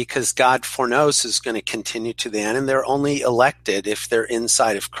end because God foreknows is going to continue to the end, and they're only elected if they're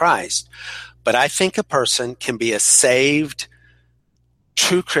inside of Christ. But I think a person can be a saved,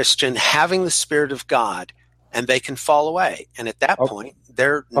 true Christian, having the Spirit of God, and they can fall away. And at that point,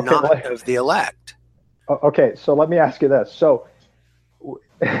 they're not of the elect. Okay, so let me ask you this. So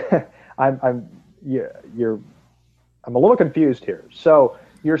I'm a little confused here. So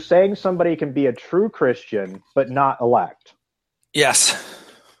you're saying somebody can be a true Christian but not elect? Yes.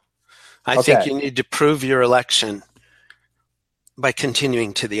 I think you need to prove your election by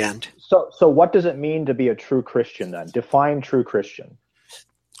continuing to the end. So what does it mean to be a true Christian then? Define true Christian.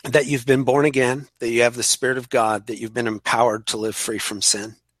 That you've been born again, that you have the Spirit of God, that you've been empowered to live free from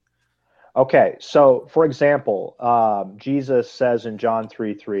sin. Okay, so for example, Jesus says in John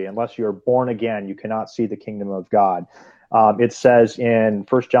 3:3, unless you are born again, you cannot see the kingdom of God. It says in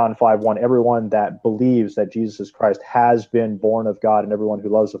 1 John 5:1, everyone that believes that Jesus Christ has been born of God, and everyone who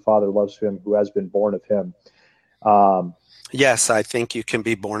loves the Father loves him who has been born of him. Yes, I think you can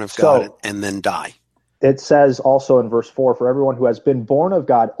be born of God and then die. It says also in verse 4, for everyone who has been born of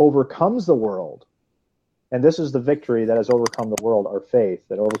God overcomes the world. And this is the victory that has overcome the world, our faith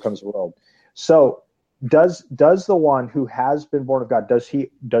that overcomes the world. So does the one who has been born of God, does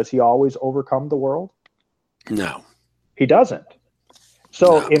he always overcome the world? No. He doesn't.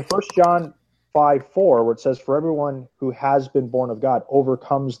 So in 1 John 5:4, where it says, "For everyone who has been born of God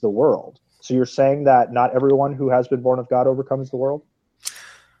overcomes the world." So you're saying that not everyone who has been born of God overcomes the world?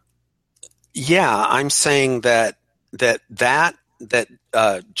 Yeah, I'm saying that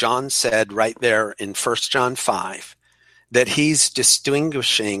John said right there in 1 John 5 that he's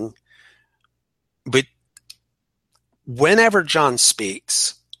distinguishing, but whenever John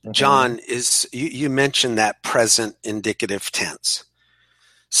speaks, John is, you mentioned that present indicative tense.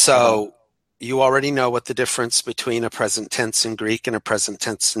 So you already know what the difference between a present tense in Greek and a present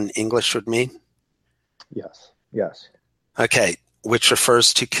tense in English would mean? Yes. Yes. Okay, which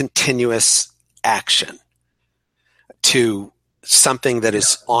refers to continuous action, to something that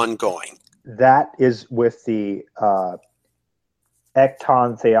is ongoing. That is with the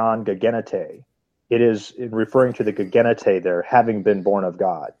ekton theon gagenete. It is referring to the gagenete there, having been born of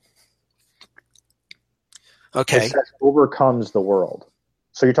God. Okay. It says overcomes the world.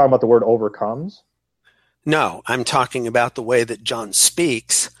 So you're talking about the word overcomes? No, I'm talking about the way that John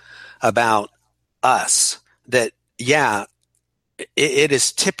speaks about us. That, yeah, it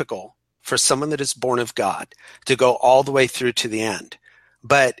is typical for someone that is born of God to go all the way through to the end.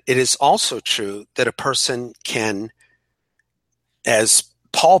 But it is also true that a person can, as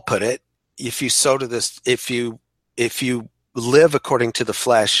Paul put it, if you live according to the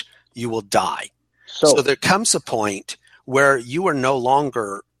flesh, you will die. So there comes a point where you are no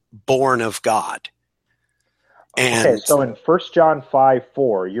longer born of God. Okay, so in 1 John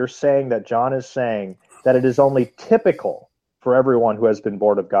 5:4, you're saying that John is saying that it is only typical for everyone who has been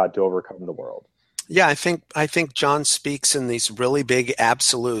born of God to overcome the world. Yeah, I think John speaks in these really big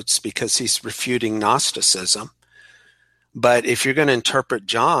absolutes because he's refuting Gnosticism. But if you're going to interpret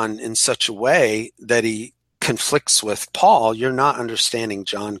John in such a way that he conflicts with Paul, you're not understanding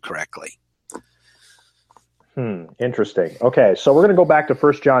John correctly. Interesting. Okay, so we're going to go back to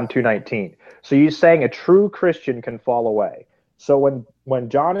 1 John 2:19. So you're saying a true Christian can fall away. So when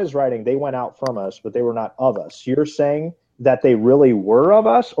John is writing, they went out from us, but they were not of us. You're saying that they really were of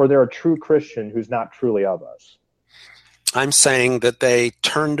us, or they're a true Christian who's not truly of us? I'm saying that they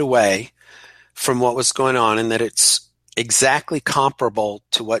turned away from what was going on, and that it's exactly comparable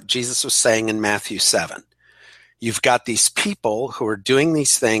to what Jesus was saying in Matthew 7. You've got these people who are doing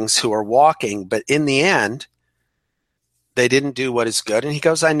these things, who are walking, but in the end, they didn't do what is good. And he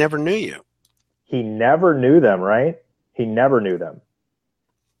goes, I never knew you. He never knew them, right? He never knew them.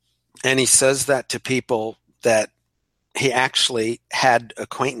 And he says that to people that he actually had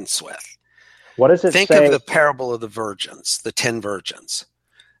acquaintance with. What does it say? Think of the parable of the virgins, the 10 virgins.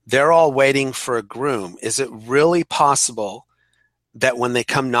 They're all waiting for a groom. Is it really possible that when they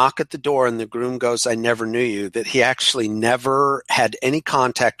come knock at the door and the groom goes, I never knew you, that he actually never had any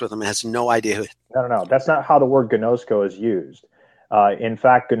contact with them, has no idea who? No. That's not how the word gnosko is used. In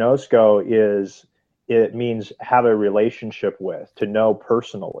fact, gnosko it means have a relationship with, to know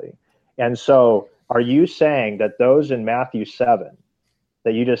personally. And so are you saying that those in Matthew 7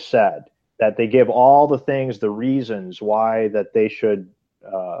 that you just said, that they give all the things, the reasons why that they should,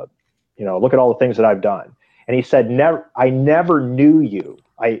 look at all the things that I've done. And he said, I never knew you.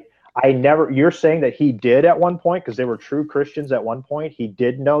 I never, you're saying that he did at one point, because they were true Christians at one point, he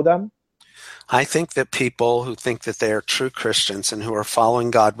did know them? I think that people who think that they are true Christians and who are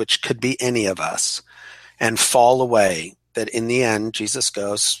following God, which could be any of us, and fall away, that in the end, Jesus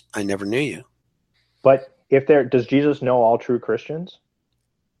goes, I never knew you. But does Jesus know all true Christians?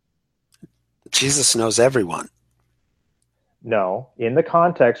 Jesus knows everyone. No. In the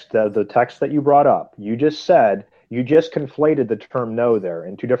context of the text that you brought up, you just conflated the term know there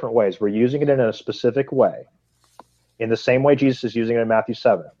in two different ways. We're using it in a specific way, in the same way Jesus is using it in Matthew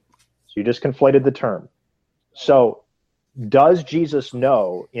 7. So you just conflated the term. So does Jesus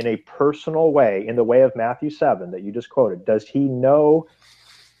know in a personal way, in the way of Matthew 7 that you just quoted, does he know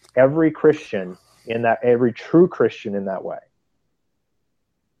every Christian in that, every true Christian in that way?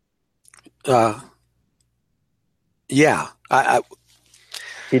 Yeah.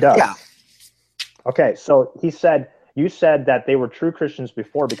 He does. Yeah. Okay, so you said that they were true Christians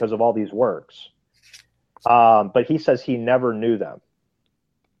before because of all these works. But he says he never knew them.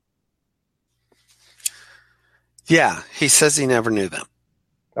 Yeah, he says he never knew them.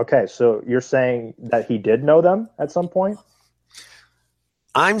 Okay, so you're saying that he did know them at some point?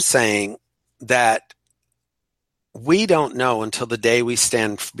 I'm saying that we don't know until the day we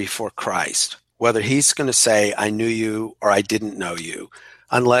stand before Christ whether he's going to say, I knew you or I didn't know you,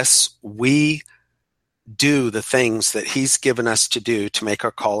 unless we do the things that he's given us to do to make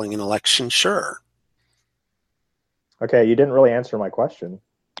our calling and election sure. Okay, you didn't really answer my question.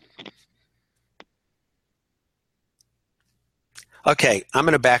 Okay, I'm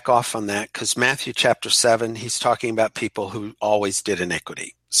going to back off on that because Matthew chapter 7, he's talking about people who always did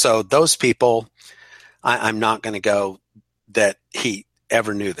iniquity. So those people, I'm not going to go that he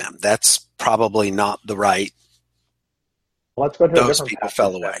ever knew them. That's probably not the right. Let's go to a Those different people passage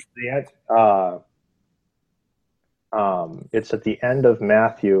fell then. away. It's at the end of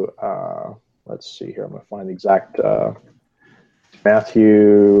Matthew. Let's see here. I'm going to find the exact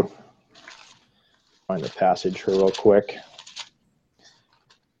Matthew. Find the passage here real quick.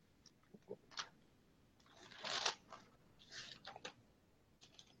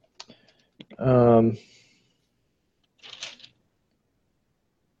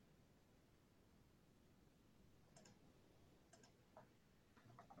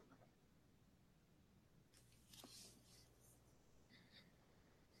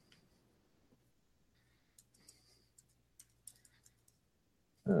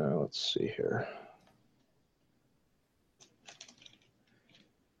 Let's see here.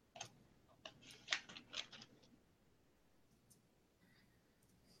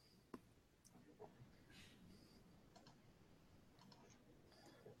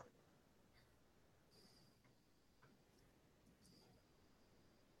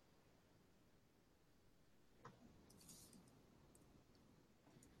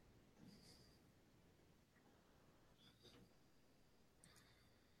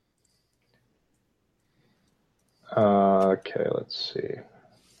 Okay, let's see.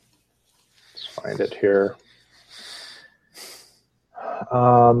 Let's find it here.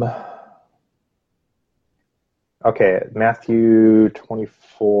 Okay, Matthew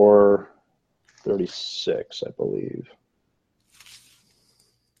 24:36, I believe.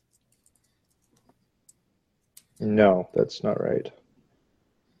 No, that's not right.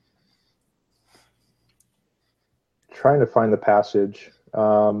 Trying to find the passage.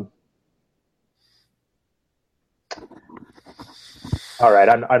 All right,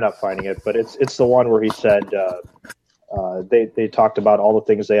 I'm not finding it, but it's the one where he said they talked about all the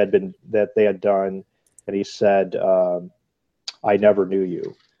things they had done, and he said, "I never knew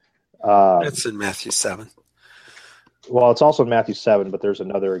you." It's in Matthew 7. Well, it's also in Matthew 7, but there's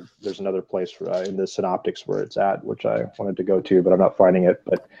another place in the synoptics where it's at, which I wanted to go to, but I'm not finding it.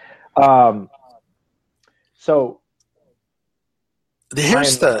 But so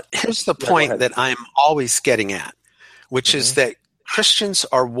here's the point that I'm always getting at, which is that Christians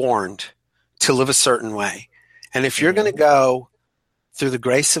are warned to live a certain way. And if you're going to go through the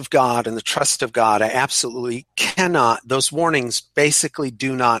grace of God and the trust of God, I absolutely cannot. Those warnings basically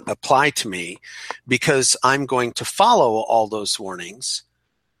do not apply to me because I'm going to follow all those warnings.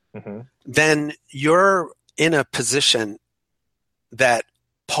 Then you're in a position that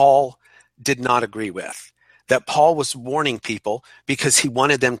Paul did not agree with, that Paul was warning people because he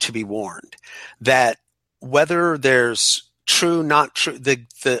wanted them to be warned, that whether there's true, not true,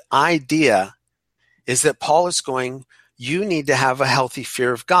 the idea is that Paul is going, you need to have a healthy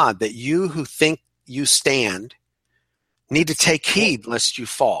fear of God, that you who think you stand need to take heed lest you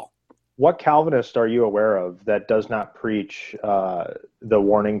fall. What Calvinist are you aware of that does not preach the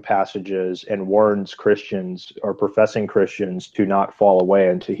warning passages and warns Christians or professing Christians to not fall away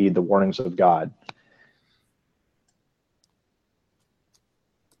and to heed the warnings of God?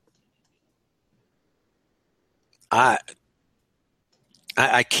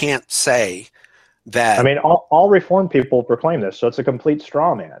 I can't say that. I mean, all Reformed people proclaim this, so it's a complete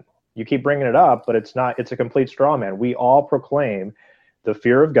straw man. You keep bringing it up, but it's not. It's a complete straw man. We all proclaim the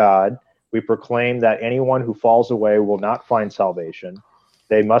fear of God. We proclaim that anyone who falls away will not find salvation.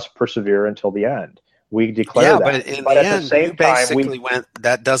 They must persevere until the end. We declare that. But in the end, you basically went,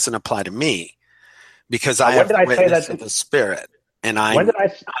 that doesn't apply to me because I have the witness of the Spirit. And when did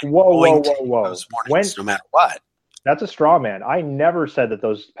I? Whoa. Those warnings, no matter what. That's a straw man. I never said that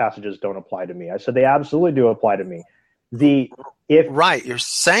those passages don't apply to me. I said they absolutely do apply to me. Right, you're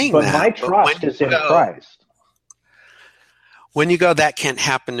saying but that. My trust is in Christ. When you go, that can't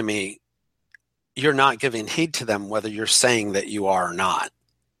happen to me, you're not giving heed to them, whether you're saying that you are or not.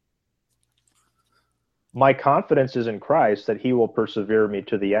 My confidence is in Christ that he will persevere me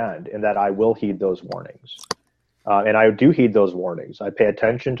to the end and that I will heed those warnings. And I do heed those warnings. I pay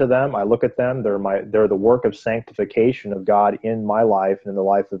attention to them. I look at them. They're the work of sanctification of God in my life and in the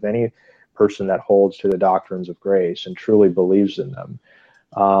life of any person that holds to the doctrines of grace and truly believes in them.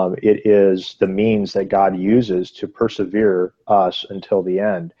 It is the means that God uses to persevere us until the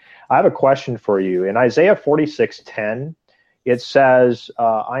end. I have a question for you. In Isaiah 46:10, it says,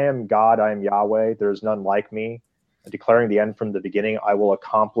 I am God, I am Yahweh, there is none like me. Declaring the end from the beginning, I will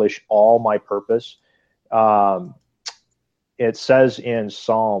accomplish all my purpose. It says in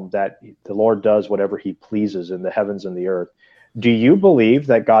Psalm that the Lord does whatever he pleases in the heavens and the earth. Do you believe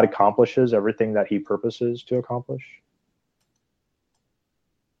that God accomplishes everything that he purposes to accomplish?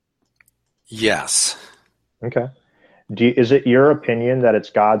 Yes. Okay. Is it your opinion that it's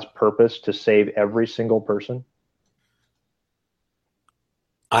God's purpose to save every single person?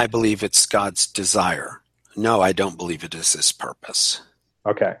 I believe it's God's desire. No, I don't believe it is his purpose.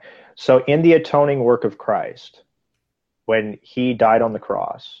 Okay. So in the atoning work of Christ, when he died on the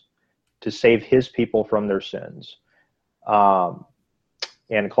cross to save his people from their sins, and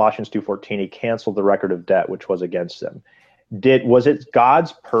Colossians 2:14, he canceled the record of debt which was against them. Was it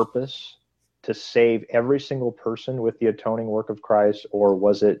God's purpose to save every single person with the atoning work of Christ, or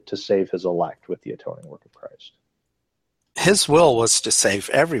was it to save his elect with the atoning work of Christ? His will was to save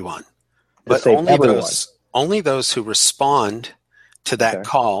everyone, but save only everyone. only those who respond to that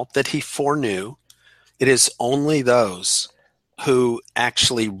call that he foreknew. It is only those who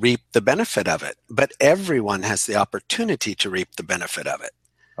actually reap the benefit of it, but everyone has the opportunity to reap the benefit of it.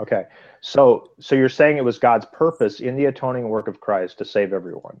 Okay. So you're saying it was God's purpose in the atoning work of Christ to save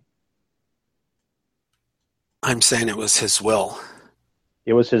everyone. I'm saying it was his will.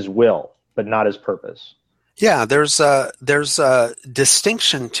 It was his will, but not his purpose. Yeah, there's a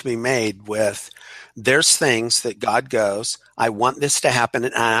distinction to be made with there's things that God goes, I want this to happen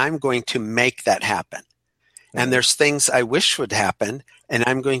and I'm going to make that happen. Mm-hmm. And there's things I wish would happen and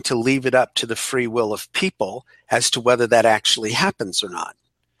I'm going to leave it up to the free will of people as to whether that actually happens or not.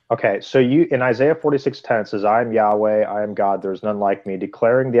 Okay, so you in Isaiah 46:10 says, I am Yahweh, I am God, there is none like me,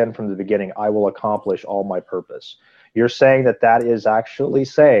 declaring the end from the beginning, I will accomplish all my purpose. You're saying that is actually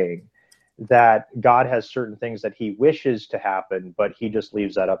saying that God has certain things that he wishes to happen, but he just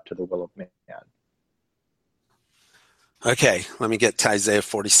leaves that up to the will of man. Okay, let me get to Isaiah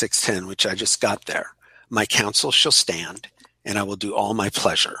 46:10, which I just got there. My counsel shall stand, and I will do all my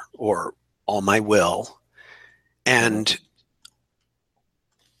pleasure, or all my will. And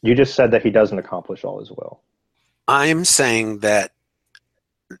you just said that he doesn't accomplish all his will. I'm saying that,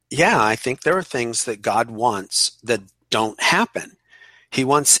 yeah, I think there are things that God wants that don't happen.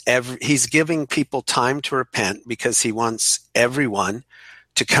 He's giving people time to repent because he wants everyone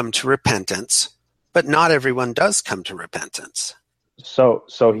to come to repentance, but not everyone does come to repentance.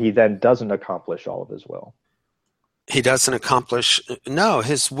 So he then doesn't accomplish all of his will. He doesn't accomplish. No,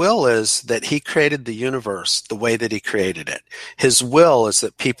 his will is that he created the universe the way that he created it. His will is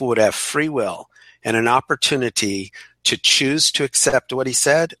that people would have free will and an opportunity to choose to accept what he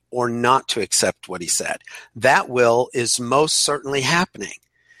said or not to accept what he said. That will is most certainly happening.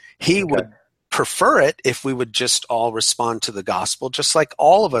 He would prefer it if we would just all respond to the gospel, just like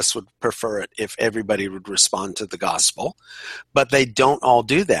all of us would prefer it if everybody would respond to the gospel, but they don't all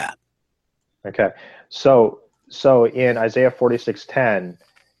do that. Okay. So in Isaiah 46:10,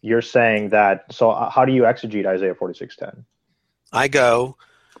 you're saying that, so how do you exegete Isaiah 46:10? I go,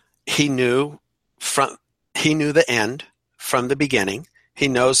 he knew the end from the beginning. He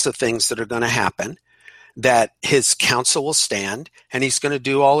knows the things that are going to happen, that his counsel will stand, and he's going to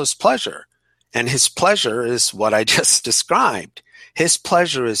do all his pleasure. And his pleasure is what I just described. His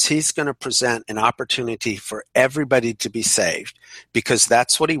pleasure is he's going to present an opportunity for everybody to be saved because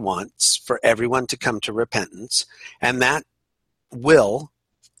that's what he wants, for everyone to come to repentance. And that will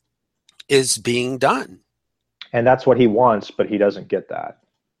is being done. And that's what he wants, but he doesn't get that.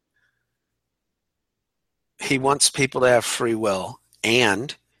 He wants people to have free will,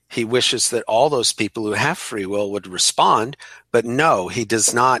 and he wishes that all those people who have free will would respond. But no, he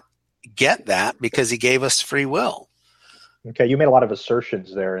does not get that because he gave us free will. Okay, you made a lot of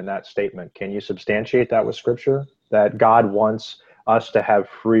assertions there in that statement. Can you substantiate that with Scripture? That God wants us to have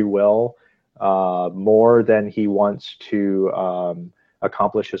free will more than he wants to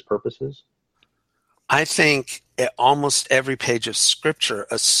accomplish his purposes? I think almost every page of Scripture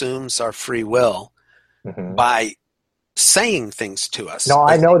assumes our free will by saying things to us. No,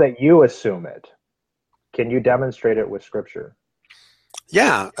 I know that you assume it. Can you demonstrate it with Scripture?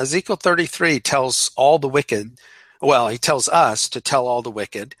 Yeah, Ezekiel 33 tells all the wicked, well, he tells us to tell all the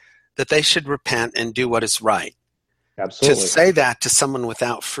wicked that they should repent and do what is right. Absolutely. To say that to someone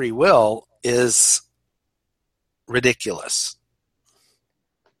without free will is ridiculous.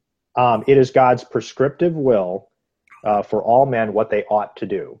 It is God's prescriptive will for all men what they ought to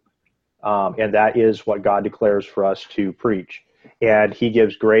do. And that is what God declares for us to preach. And he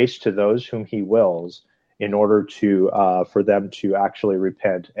gives grace to those whom he wills in order to for them to actually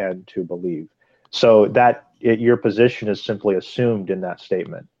repent and to believe. So your position is simply assumed in that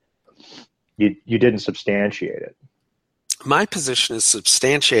statement. You didn't substantiate it. My position is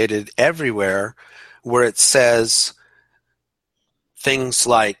substantiated everywhere where it says things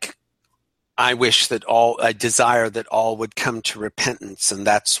like, I desire that all would come to repentance, and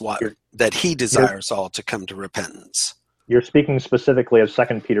that's that he desires all to come to repentance. You're speaking specifically of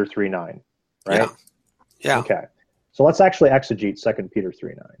 2 Peter 3:9, right? Yeah. Okay. So let's actually exegete 2 Peter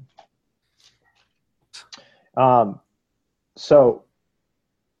 3:9. So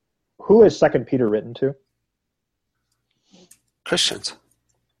who is 2 Peter written to? Christians.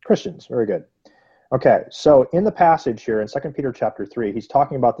 Christians, very good. Okay, so in the passage here in 2 Peter chapter 3, he's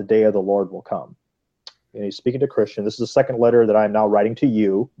talking about the day of the Lord will come. And he's speaking to Christians. This is the second letter that I am now writing to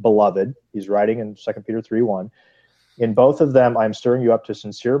you, beloved. He's writing in 2 Peter 3:1. In both of them, I am stirring you up to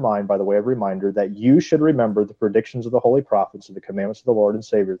sincere mind by the way of reminder that you should remember the predictions of the holy prophets and the commandments of the Lord and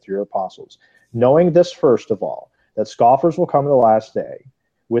Savior through your apostles. Knowing this first of all, that scoffers will come in the last day,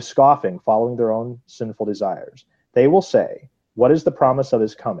 with scoffing, following their own sinful desires. They will say, what is the promise of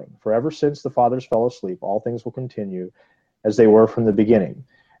his coming? For ever since the fathers fell asleep, all things will continue as they were from the beginning.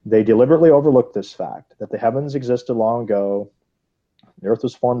 They deliberately overlooked this fact, that the heavens existed long ago, the earth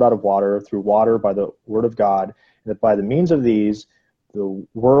was formed out of water, through water by the word of God, and that by the means of these, the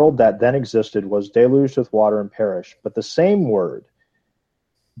world that then existed was deluged with water and perished. But by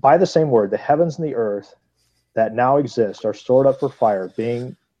the same word, the heavens and the earth that now exist are stored up for fire,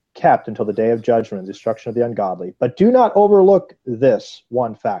 being kept until the day of judgment and destruction of the ungodly. But do not overlook this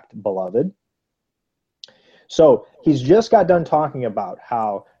one fact, beloved. So he's just got done talking about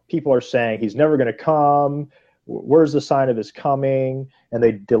how people are saying he's never going to come. Where's the sign of his coming? And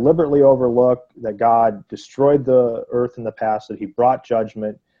they deliberately overlook that God destroyed the earth in the past, that he brought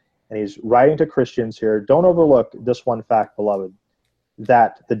judgment. And he's writing to Christians here, don't overlook this one fact, beloved,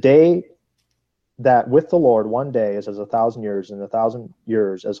 that the day that with the Lord, one day is as 1,000 years, and 1,000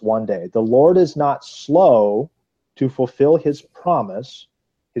 years as one day. The Lord is not slow to fulfill his promise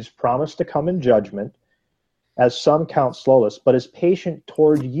to come in judgment, as some count slowness, but is patient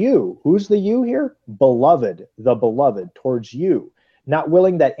toward you. Who's the you here? Beloved, the beloved, towards you. Not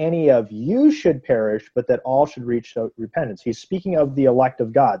willing that any of you should perish, but that all should reach repentance. He's speaking of the elect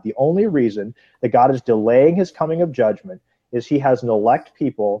of God. The only reason that God is delaying his coming of judgment is he has an elect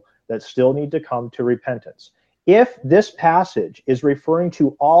people that still need to come to repentance. If this passage is referring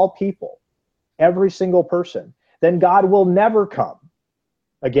to all people, every single person, then God will never come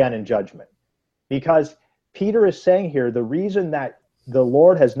again in judgment. Because Peter is saying here, the reason that the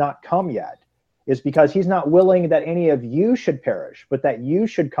Lord has not come yet is because he's not willing that any of you should perish, but that you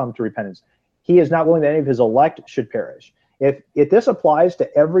should come to repentance. He is not willing that any of his elect should perish. If this applies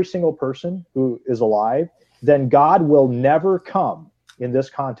to every single person who is alive, then God will never come in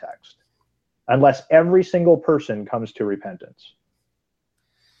this context unless every single person comes to repentance.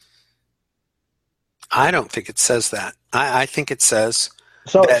 I don't think it says that. I think it says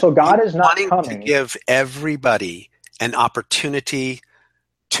so God is not coming to give everybody an opportunity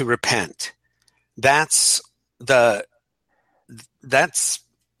to repent.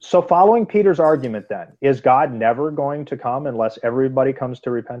 So following Peter's argument then, is God never going to come unless everybody comes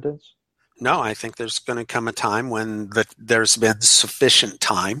to repentance? No, I think there's going to come a time when there's been sufficient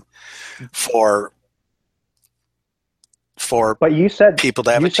time for but you said, people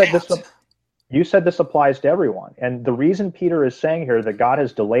to have a chance. You said this applies to everyone. And the reason Peter is saying here that God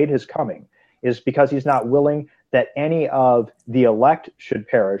has delayed his coming is because he's not willing that any of the elect should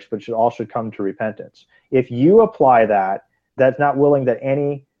perish, but all should come to repentance. If you apply that's not willing that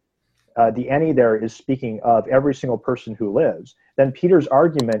any there is speaking of every single person who lives, then Peter's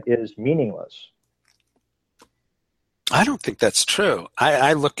argument is meaningless. I don't think that's true.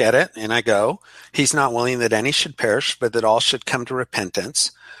 I look at it and I go, he's not willing that any should perish, but that all should come to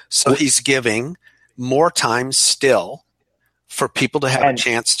repentance. So he's giving more time still for people to have a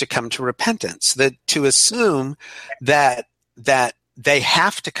chance to come to repentance. That to assume that they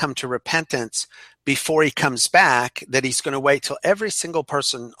have to come to repentance before he comes back, that he's going to wait till every single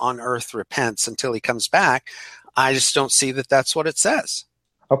person on earth repents until he comes back, I just don't see that that's what it says.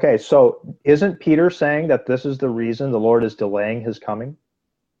 Okay, so isn't Peter saying that this is the reason the Lord is delaying his coming?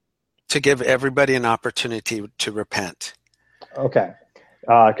 To give everybody an opportunity to repent. Okay,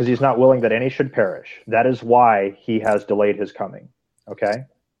 because he's not willing that any should perish. That is why he has delayed his coming. Okay?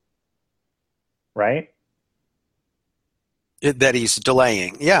 Right? That he's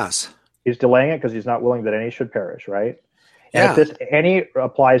delaying, yes. He's delaying it because he's not willing that any should perish, right? And yeah. If this any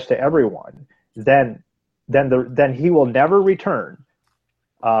applies to everyone, then he will never return,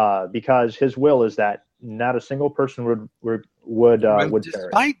 because his will is that not a single person would perish.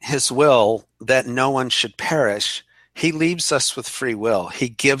 Despite his will that no one should perish, he leaves us with free will. He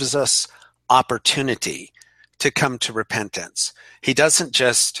gives us opportunity to come to repentance. He doesn't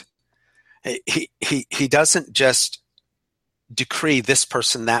just he doesn't just decree this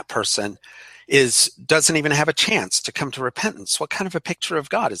person, that person. doesn't even have a chance to come to repentance. What kind of a picture of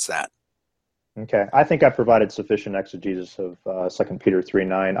God is that? Okay, I think I provided sufficient exegesis of 2 Peter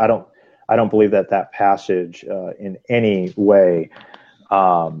 3:9. I don't believe that passage in any way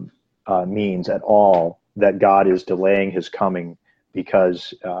means at all that God is delaying his coming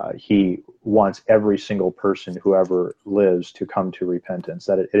because he wants every single person who ever lives to come to repentance,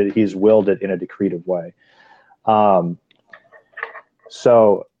 that he's willed it in a decretive way. I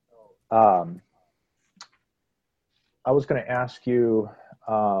was going to ask you,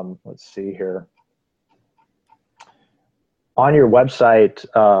 let's see here. On your website,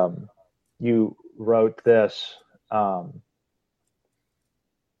 you wrote this.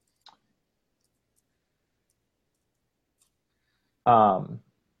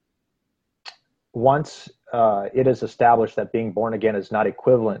 Once it is established that being born again is not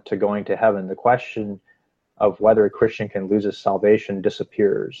equivalent to going to heaven, the question of whether a Christian can lose his salvation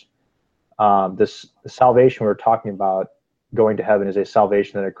disappears. The salvation we're talking about, going to heaven, is a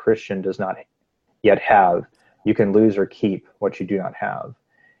salvation that a Christian does not yet have. You can lose or keep what you do not have.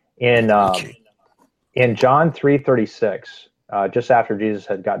 In John 3:36, just after Jesus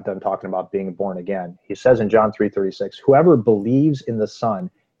had got done talking about being born again, he says in John 3:36, "Whoever believes in the Son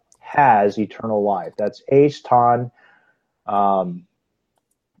has eternal life." That's eis ton,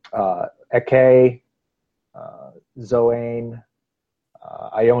 eke, zoane,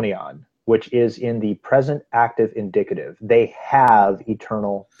 ionion, which is in the present active indicative. They have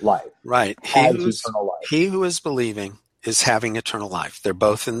eternal life. Right. Eternal life. He who is believing is having eternal life. They're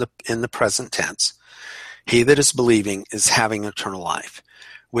both in the present tense. He that is believing is having eternal life.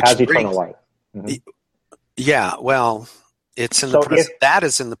 Which has eternal life. Mm-hmm. Yeah, well, it's in the present. That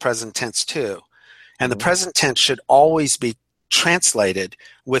is in the present tense too. And the present tense should always be translated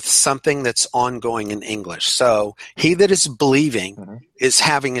with something that's ongoing in English. So he that is believing is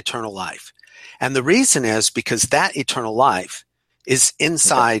having eternal life. And the reason is because that eternal life is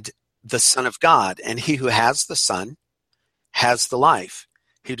inside the Son of God. And he who has the Son has the life.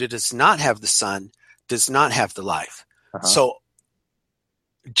 He who does not have the Son does not have the life. So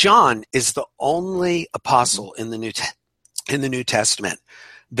John is the only apostle in the New Testament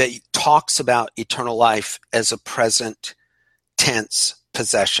that talks about eternal life as a present tense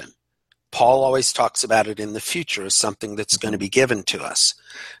possession. Paul always talks about it in the future as something that's going to be given to us.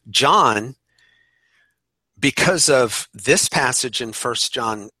 John, because of this passage in 1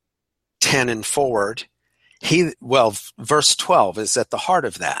 John 10 and forward, verse 12 is at the heart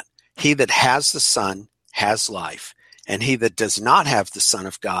of that. He that has the Son has life, and he that does not have the Son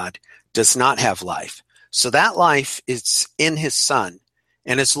of God does not have life. So that life is in his Son.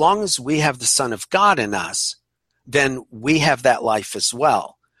 And as long as we have the Son of God in us, then we have that life as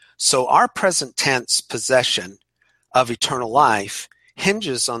well. So our present tense possession of eternal life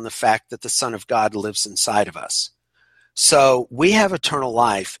hinges on the fact that the Son of God lives inside of us. So we have eternal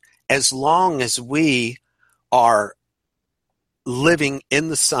life as long as we are living in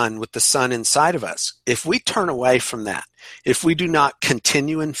the Son with the Son inside of us. If we turn away from that, if we do not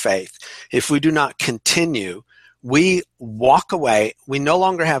continue in faith, if we do not continue, we walk away, we no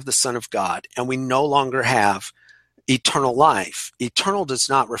longer have the Son of God, and we no longer have eternal life. Eternal does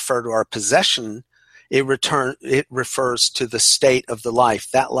not refer to our possession. It refers to the state of the life.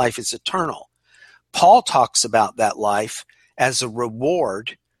 That life is eternal. Paul talks about that life as a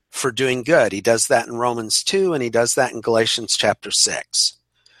reward for doing good. He does that in Romans 2, and he does that in Galatians chapter 6,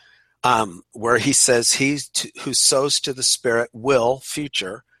 where he says, he who sows to the Spirit will,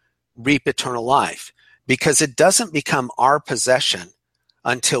 future, reap eternal life, because it doesn't become our possession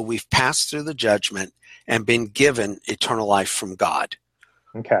until we've passed through the judgment and been given eternal life from God.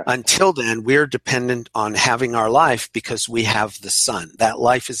 Okay. Until then, we're dependent on having our life because we have the Son. That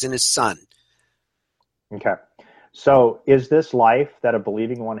life is in his Son. Okay. So is this life that a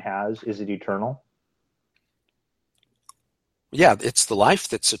believing one has, is it eternal? Yeah, it's the life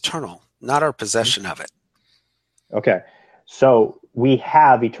that's eternal, not our possession of it. Okay. So we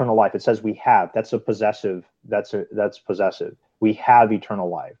have eternal life. It says we have. That's a possessive. That's possessive. We have eternal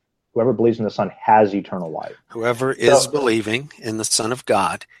life. Whoever believes in the Son has eternal life. Whoever is believing in the Son of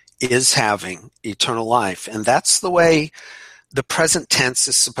God is having eternal life. And that's the way the present tense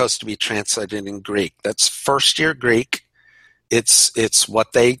is supposed to be translated in Greek. That's first year Greek. It's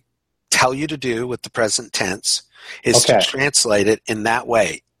what they tell you to do with the present tense is to translate it in that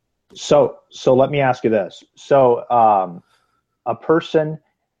way. So let me ask you this. So a person,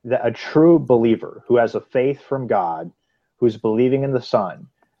 a true believer who has a faith from God, who's believing in the Son,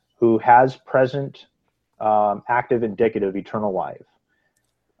 who has present active indicative eternal life,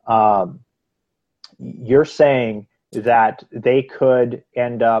 you're saying that they could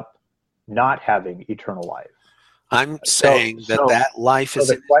end up not having eternal life. I'm saying that life is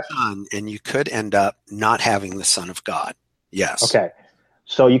in the Son, and you could end up not having the Son of God. Yes. Okay.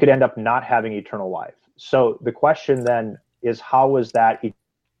 So you could end up not having eternal life. So the question then is, how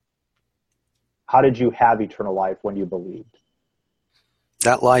did you have eternal life when you believed?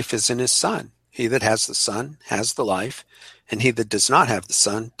 That life is in his Son. He that has the Son has the life, and he that does not have the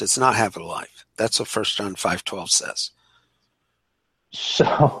Son does not have the life. That's what 1 John 5:12 says.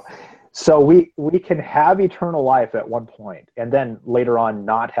 So we can have eternal life at one point, and then later on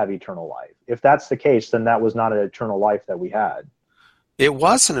not have eternal life. If that's the case, then that was not an eternal life that we had. It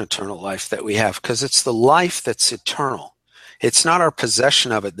was an eternal life that we have, because it's the life that's eternal. It's not our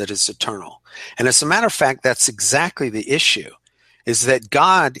possession of it that is eternal. And as a matter of fact, that's exactly the issue, is that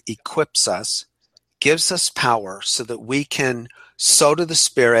God equips us, gives us power so that we can sow to the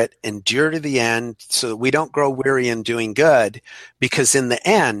Spirit, endure to the end, so that we don't grow weary in doing good, because in the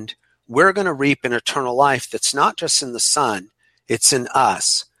end, we're going to reap an eternal life that's not just in the Son, it's in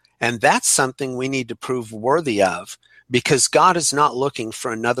us. And that's something we need to prove worthy of, because God is not looking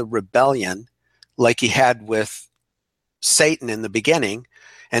for another rebellion like he had with Satan in the beginning,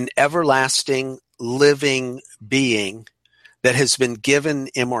 an everlasting living being that has been given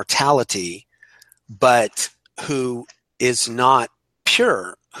immortality, but who is not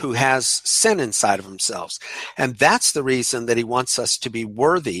pure, who has sin inside of themselves. And that's the reason that he wants us to be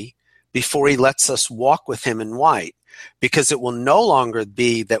worthy before he lets us walk with him in white, because it will no longer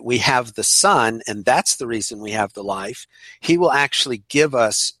be that we have the Son, and that's the reason we have the life. He will actually give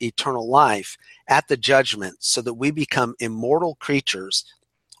us eternal life at the judgment so that we become immortal creatures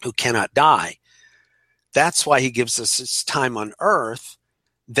who cannot die. That's why he gives us this time on earth,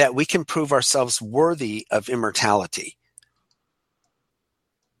 that we can prove ourselves worthy of immortality.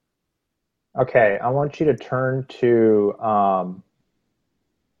 Okay, I want you to turn to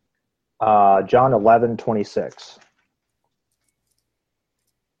John 11:26.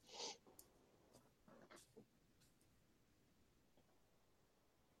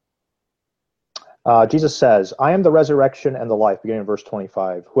 Jesus says, I am the resurrection and the life, beginning in verse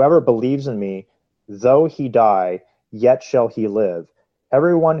 25. Whoever believes in me, though he die, yet shall he live.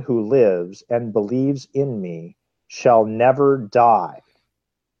 Everyone who lives and believes in me shall never die.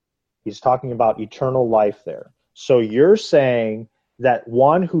 He's talking about eternal life there. So you're saying that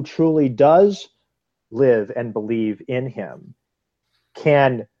one who truly does live and believe in him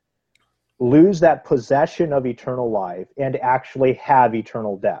can lose that possession of eternal life and actually have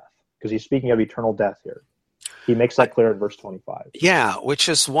eternal death, because he's speaking of eternal death here. He makes that clear in verse 25. Yeah, which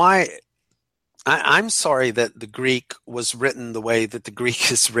is why I'm sorry that the Greek was written the way that the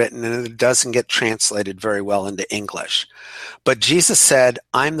Greek is written, and it doesn't get translated very well into English. But Jesus said,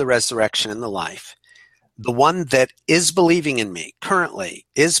 I'm the resurrection and the life. The one that is believing in me, currently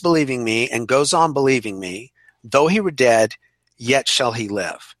is believing me and goes on believing me, though he were dead, yet shall he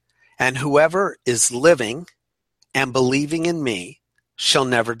live. And whoever is living and believing in me shall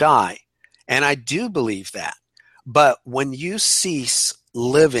never die. And I do believe that. But when you cease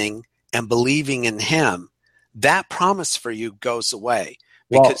living and believing in him, that promise for you goes away,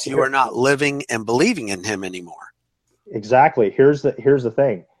 because you are not living and believing in him anymore. Exactly. Here's the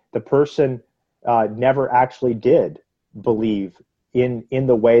thing. The person never actually did believe in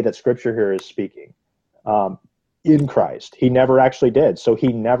the way that Scripture here is speaking in Christ. He never actually did. So he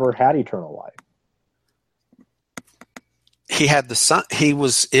never had eternal life. He had the Son.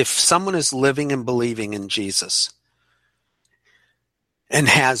 If someone is living and believing in Jesus and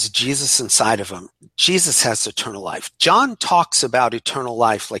has Jesus inside of him, Jesus has eternal life. John talks about eternal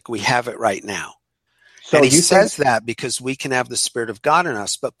life like we have it right now. So and he says that because we can have the Spirit of God in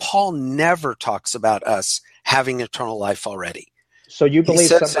us, but Paul never talks about us having eternal life already. So you believe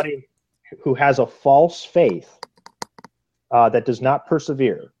somebody who has a false faith that does not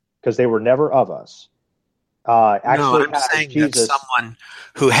persevere because they were never of us. Actually, no, I'm saying Jesus that someone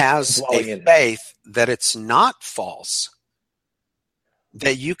who has a faith that it's not false,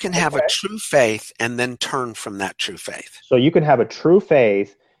 that you can have a true faith and then turn from that true faith. So you can have a true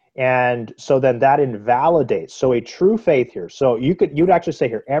faith, and so then that invalidates. So a true faith here. So you'd actually say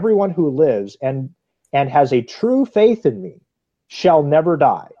here, everyone who lives and has a true faith in me shall never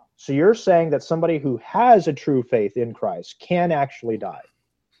die. So you're saying that somebody who has a true faith in Christ can actually die.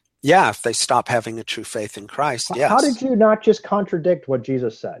 Yeah, if they stop having a true faith in Christ, yes. How did you not just contradict what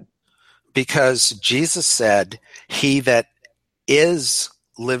Jesus said? Because Jesus said, he that is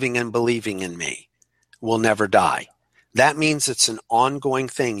living and believing in me will never die. That means it's an ongoing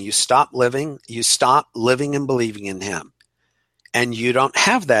thing. You stop living and believing in him, and you don't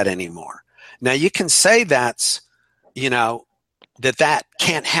have that anymore. Now you can say that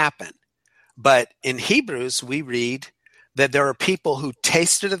can't happen. But in Hebrews, we read that there are people who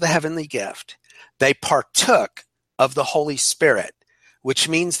tasted of the heavenly gift. They partook of the Holy Spirit, which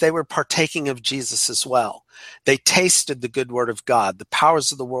means they were partaking of Jesus as well. They tasted the good word of God, the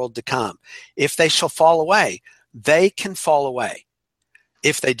powers of the world to come. If they shall fall away, they can fall away.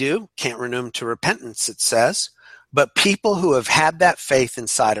 If they do, can't renew them to repentance, it says. But people who have had that faith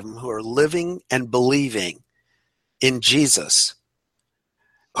inside of them, who are living and believing in Jesus,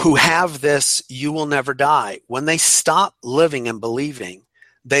 who have this, you will never die. When they stop living and believing,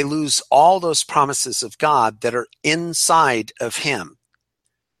 they lose all those promises of God that are inside of him.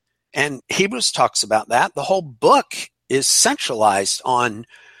 And Hebrews talks about that. The whole book is centralized on,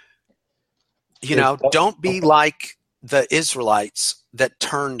 don't be like the Israelites that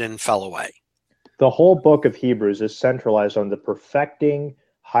turned and fell away. The whole book of Hebrews is centralized on the perfecting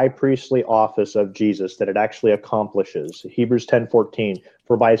high priestly office of Jesus that it actually accomplishes. Hebrews 10:14,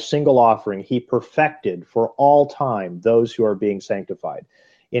 for by a single offering he perfected for all time those who are being sanctified.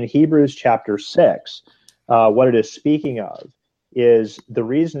 In Hebrews chapter 6, what it is speaking of is the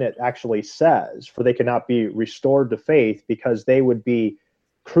reason it actually says, for they cannot be restored to faith, because they would be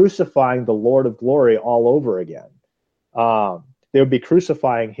crucifying the Lord of glory all over again. They would be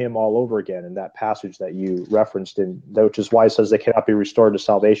crucifying him all over again in that passage that you referenced, which is why it says they cannot be restored to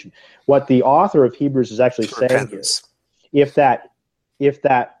salvation. What the author of Hebrews is actually saying is, if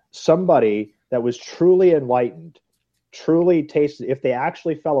that somebody that was truly enlightened, truly tasted, if they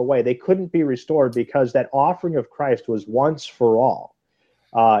actually fell away, they couldn't be restored, because that offering of Christ was once for all.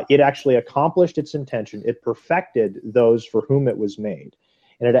 It actually accomplished its intention. It perfected those for whom it was made,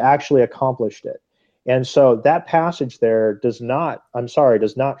 and it actually accomplished it. And so that passage there does not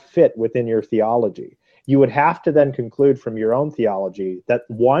fit within your theology. You would have to then conclude from your own theology that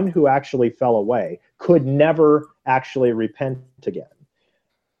one who actually fell away could never actually repent again.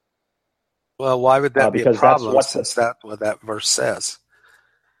 Well, why would that be a problem, since that's what that verse says?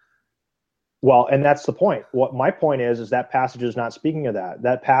 Well, and that's the point. What my point is that passage is not speaking of that.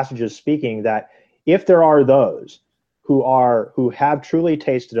 That passage is speaking that if there are those who have truly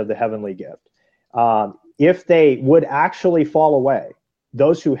tasted of the heavenly gift, if they would actually fall away,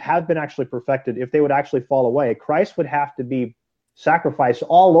 those who have been actually perfected, if they would actually fall away, Christ would have to be sacrificed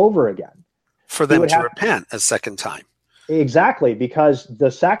all over again. For them to repent a second time. Exactly, because the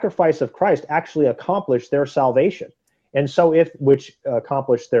sacrifice of Christ actually accomplished their salvation. And so which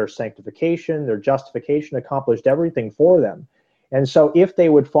accomplished their sanctification, their justification, accomplished everything for them. And so if they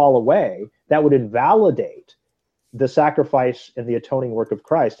would fall away, that would invalidate the sacrifice and the atoning work of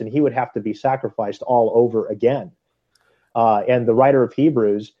Christ, and he would have to be sacrificed all over again. And the writer of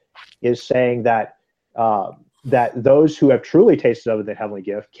Hebrews is saying that those who have truly tasted of the heavenly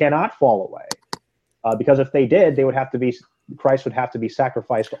gift cannot fall away, because if they did, Christ would have to be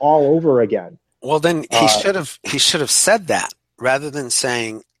sacrificed all over again. Well, then he should have said that rather than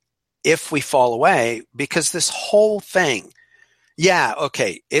saying if we fall away, because this whole thing,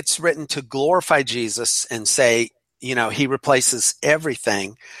 it's written to glorify Jesus and say, he replaces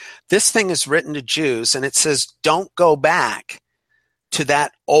everything. This thing is written to Jews, and it says, don't go back to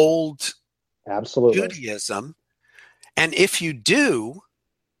that old Judaism. And if you do,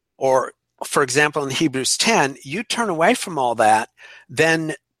 or for example, in Hebrews 10, you turn away from all that,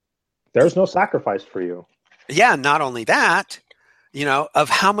 then there's no sacrifice for you. Yeah, not only that, of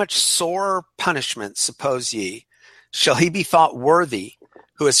how much sore punishment, suppose ye, shall he be thought worthy,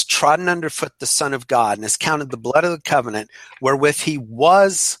 who has trodden underfoot the Son of God, and has counted the blood of the covenant wherewith he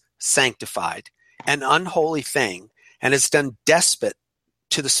was sanctified an unholy thing, and has done despite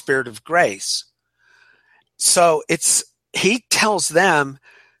to the Spirit of grace. So he tells them,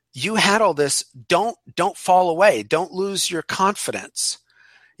 you had all this, don't fall away, don't lose your confidence,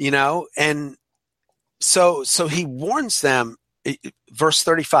 and so he warns them, verse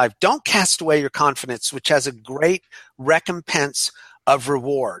 35, don't cast away your confidence, which has a great recompense of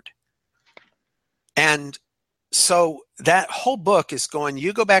reward. And so that whole book is going,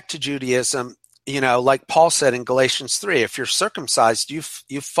 you go back to Judaism, like Paul said in Galatians 3, if you're circumcised,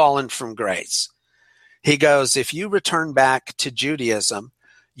 you've fallen from grace. He goes, if you return back to Judaism,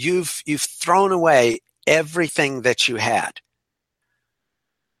 you've thrown away everything that you had.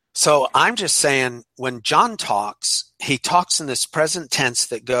 So I'm just saying, when John talks, he talks in this present tense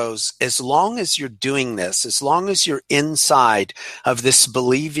that goes, as long as you're doing this, as long as you're inside of this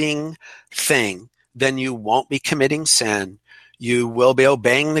believing thing, then you won't be committing sin. You will be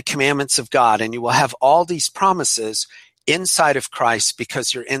obeying the commandments of God, and you will have all these promises inside of Christ,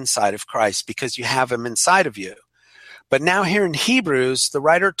 because you're inside of Christ, because you have him inside of you. But now here in Hebrews, the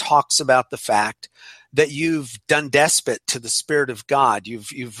writer talks about the fact that you've done despot to the Spirit of God.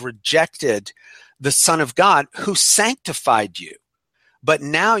 You've rejected the Son of God who sanctified you. But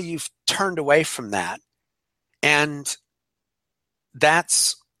now you've turned away from that. And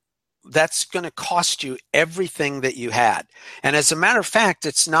that's going to cost you everything that you had. And as a matter of fact,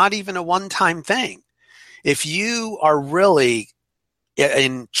 it's not even a one-time thing. If you are really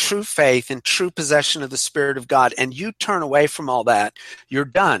in true faith, in true possession of the Spirit of God, and you turn away from all that, you're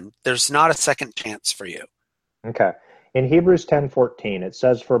done. There's not a second chance for you. Okay. In Hebrews 10:14, it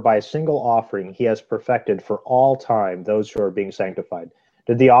says, "For by a single offering he has perfected for all time those who are being sanctified."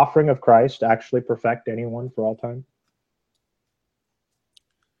 Did the offering of Christ actually perfect anyone for all time?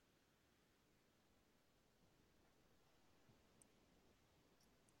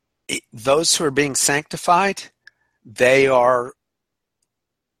 Those who are being sanctified, they are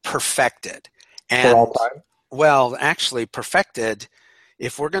perfected. And, for all time? well, actually perfected,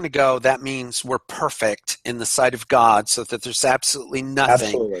 if we're going to go, that means we're perfect in the sight of God, so that there's absolutely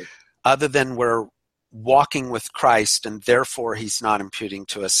nothing other than we're walking with Christ and therefore he's not imputing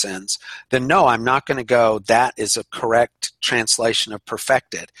to us sins. Then no, I'm not going to go, that is a correct translation of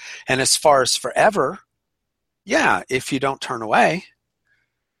perfected. And as far as forever, yeah, if you don't turn away,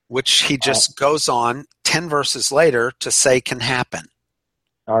 which he just goes on 10 verses later to say can happen.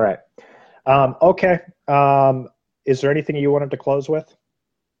 All right. Okay. Is there anything you wanted to close with?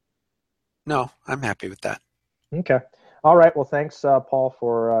 No, I'm happy with that. Okay. All right. Well, thanks, Paul,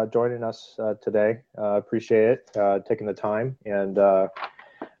 for joining us today. Appreciate it, taking the time. And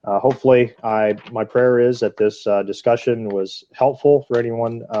hopefully, my prayer is that this discussion was helpful for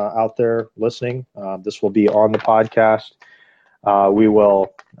anyone out there listening. This will be on the podcast. We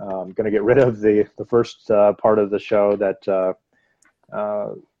will going to get rid of the first part of the show that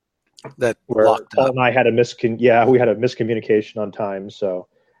where Paul and I had a miscommunication on time. So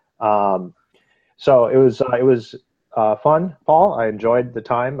it was fun, Paul. I enjoyed the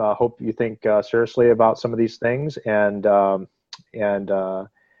time. Hope you think seriously about some of these things, and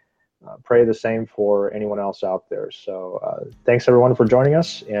pray the same for anyone else out there. So thanks everyone for joining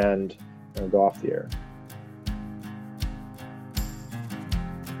us, and I'm going to go off the air.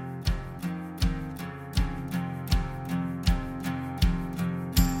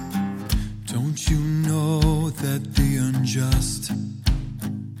 Don't you know that the unjust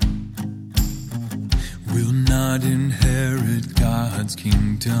will not inherit God's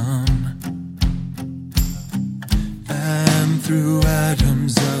kingdom? And through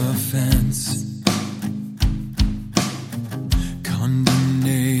Adam's offense,